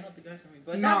the guy, not the guy from me.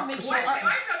 But that makes white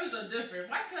families are different.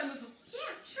 White families are,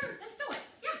 yeah, sure, let's do it.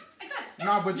 Yeah, I got it. Yeah,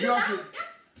 nah, but you also.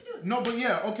 Yeah, no, but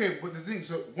yeah, okay. But the thing,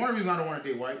 so one of the reasons I don't want to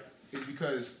date white is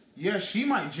because she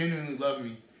might genuinely love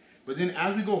me. But then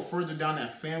as we go further down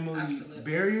that family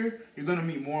barrier, you're going to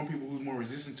meet more people who's more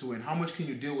resistant to it. And how much can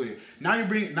you deal with it? Now you're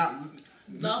bringing...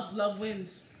 Love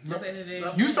wins. At the end of the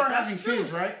day. You start having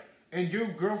kids, right? And your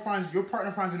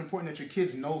partner finds it important that your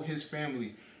kids know his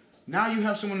family. Now you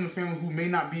have someone in the family who may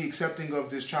not be accepting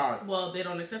of this child. Well, they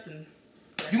don't accept him.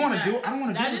 You want to do it? I don't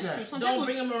want to do that. that. True. Don't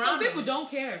bring them around. Some people don't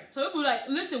care. Some people like,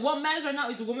 listen, what matters right now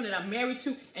is a woman that I'm married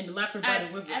to and the life by the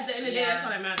women. At the end of the day, that's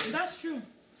all that matters. That's true.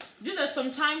 Just that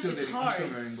sometimes it's hard. I'm still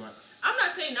marrying black. I'm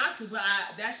not saying not to, but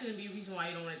that shouldn't be a reason why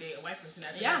you don't want to date a white person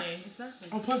at the end of the day. Exactly.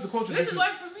 Oh, plus the culture. This is why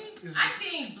for me. I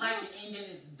think black and Indian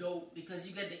is dope because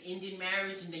you get the Indian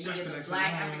marriage and then you get the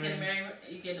black African marriage.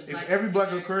 You get the black. If every black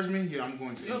girl curves me, yeah, I'm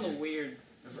going to. You're a little weird.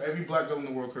 If every black girl in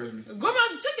the world curves me. Go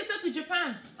around, take yourself to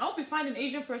Japan. I hope you find an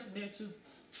Asian person there too.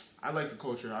 I like the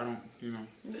culture. I don't,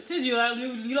 Since you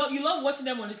love watching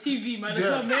them on the TV, man. That's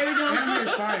what marry them. Anime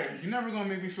is fire. You're never gonna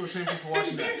make me feel shameful for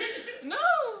watching that. No,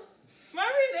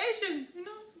 marry an Asian.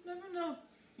 Never know.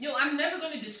 I'm never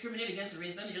gonna discriminate against a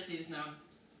race. Let me just say this now.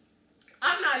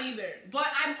 I'm not either. But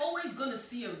I'm always gonna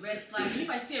see a red flag. And if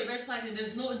I see a red flag, then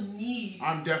there's no need.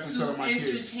 I'm definitely telling my kids.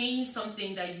 Entertain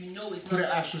something that you know is not. Put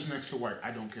an asterisk next to white.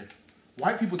 I don't care.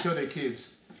 White people tell their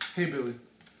kids, "Hey, Billy."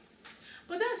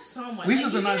 But that's someone.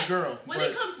 Lisa's a nice girl. When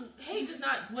it comes, hate does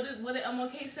not. What did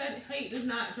MLK said? Hate does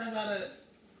not drive out a.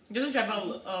 Doesn't drive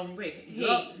out.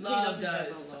 Love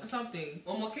does something.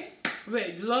 Okay.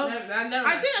 Wait, love. I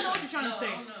think I know what you're trying to say.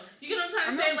 No. You get what I'm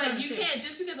trying to say? Like, you can't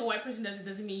just because a white person does it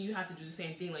doesn't mean you have to do the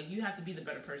same thing. Like, you have to be the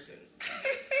better person.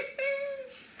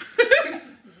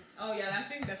 Oh yeah, I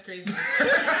think that's crazy. I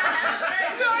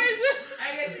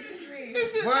guess it's just me.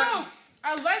 No,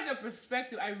 I like the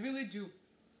perspective. I really do.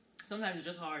 Sometimes it's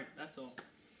just hard. That's all.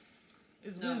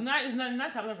 It's not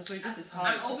to have a perspective. Just it's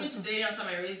hard. I'm open to dating outside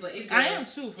my race, but if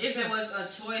there was a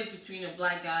choice between a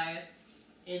black guy,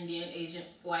 Indian, Asian,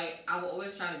 white, I will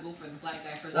always try to go for the black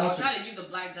guy first. I will try to give the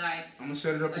black guy I'm gonna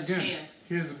set it up again. Chance.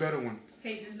 Here's a better one.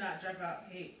 Hate does not drive out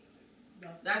hate. No.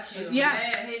 That's true. Yeah.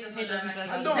 Hate does not drive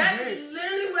out hate. That's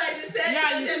literally what I just said.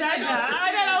 Yeah, you said that.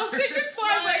 I was thinking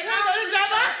twice. Like,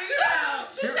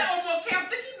 She said, "Oh, okay." I'm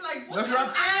thinking like, what?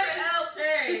 MLK.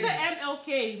 She said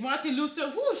MLK. Martin Luther.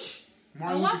 Whoosh.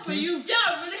 A lot for you.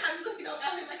 Yeah, really. I'm looking at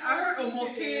like I heard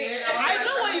okay. I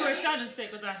know what you were trying to say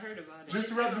because I heard about it. Just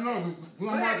to wrap it up, we're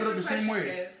gonna wrap it up the same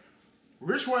way.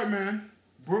 Rich white man,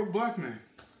 broke black man.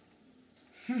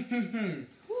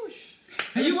 Whoosh.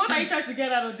 What are you trying to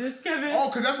get out of this, Kevin? Oh,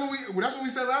 because that's what we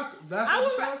said last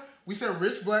episode. We said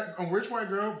rich white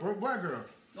girl, broke black girl.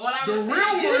 The real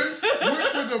ones went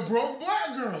for the broke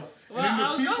black girl, and then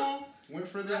the people went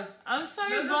for the. I'm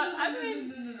sorry, but I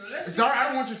mean, sorry, I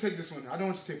don't want you to take this one. I don't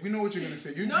want you to take. We know what you're gonna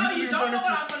say. You don't know what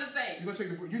I'm gonna say. You're gonna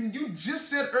take the. You just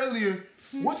said earlier.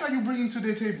 What are you bringing to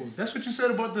their table? That's what you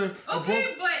said about the.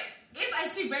 Okay, but if I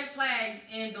see red flags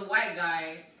in the white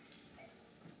guy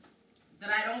that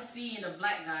I don't see in the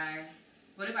black guy,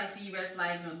 but if I see red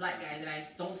flags in the black guy that I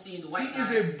don't see in the white guy, he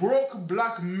is a broke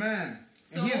black man.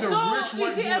 And he is a So rich white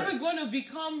is he boy. ever going to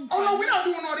become? Oh no, we're not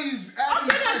doing all these. Okay,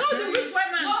 I know the rich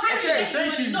white man. No, Okay,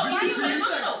 thank you. No, This is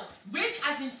no. Rich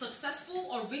as in successful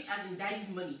or rich as in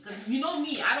daddy's money? Because you know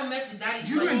me, I don't mess with daddy's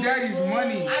You money. and daddy's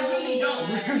money. I really don't.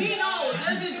 He knows.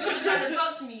 There's this dude trying to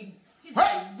talk to me. His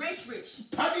daddy rich.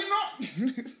 How do you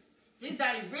know? His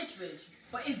daddy rich.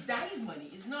 But it's daddy's money.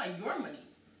 It's not your money.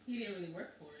 He didn't really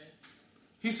work for it.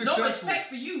 He's No successful. respect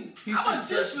for you. He's I'm gonna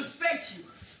successful. disrespect you.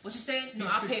 What you saying? No,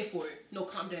 He's I'll su- pay for it. No,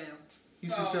 calm down.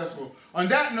 He's successful. On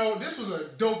that note, this was a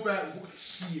dope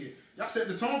shit. Y'all set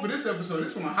the tone for this episode.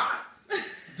 This one hot.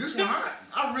 This one hot.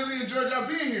 I really enjoyed y'all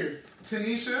being here.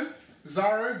 Tanisha,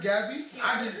 Zara, Gabby.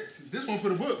 I did this one for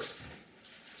the books.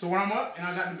 So when I'm up and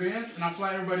I got the band and I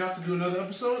fly everybody out to do another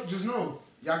episode, just know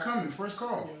y'all coming. First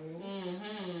call.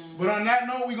 But on that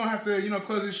note, we're gonna have to,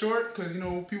 close it short because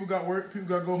people got work, people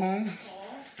got to go home,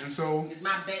 and so It's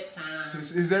my bedtime.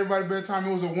 it's everybody's bedtime.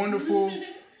 It was a wonderful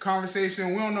conversation.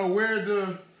 We don't know where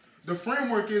the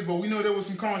framework is, but we know there was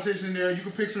some conversation in there. You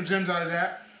can pick some gems out of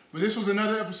that. But this was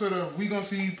another episode of We Gonna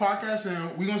See You podcast,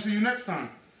 and we gonna see you next time.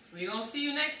 We gonna see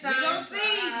you next time. We gonna see.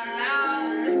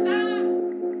 Peace out.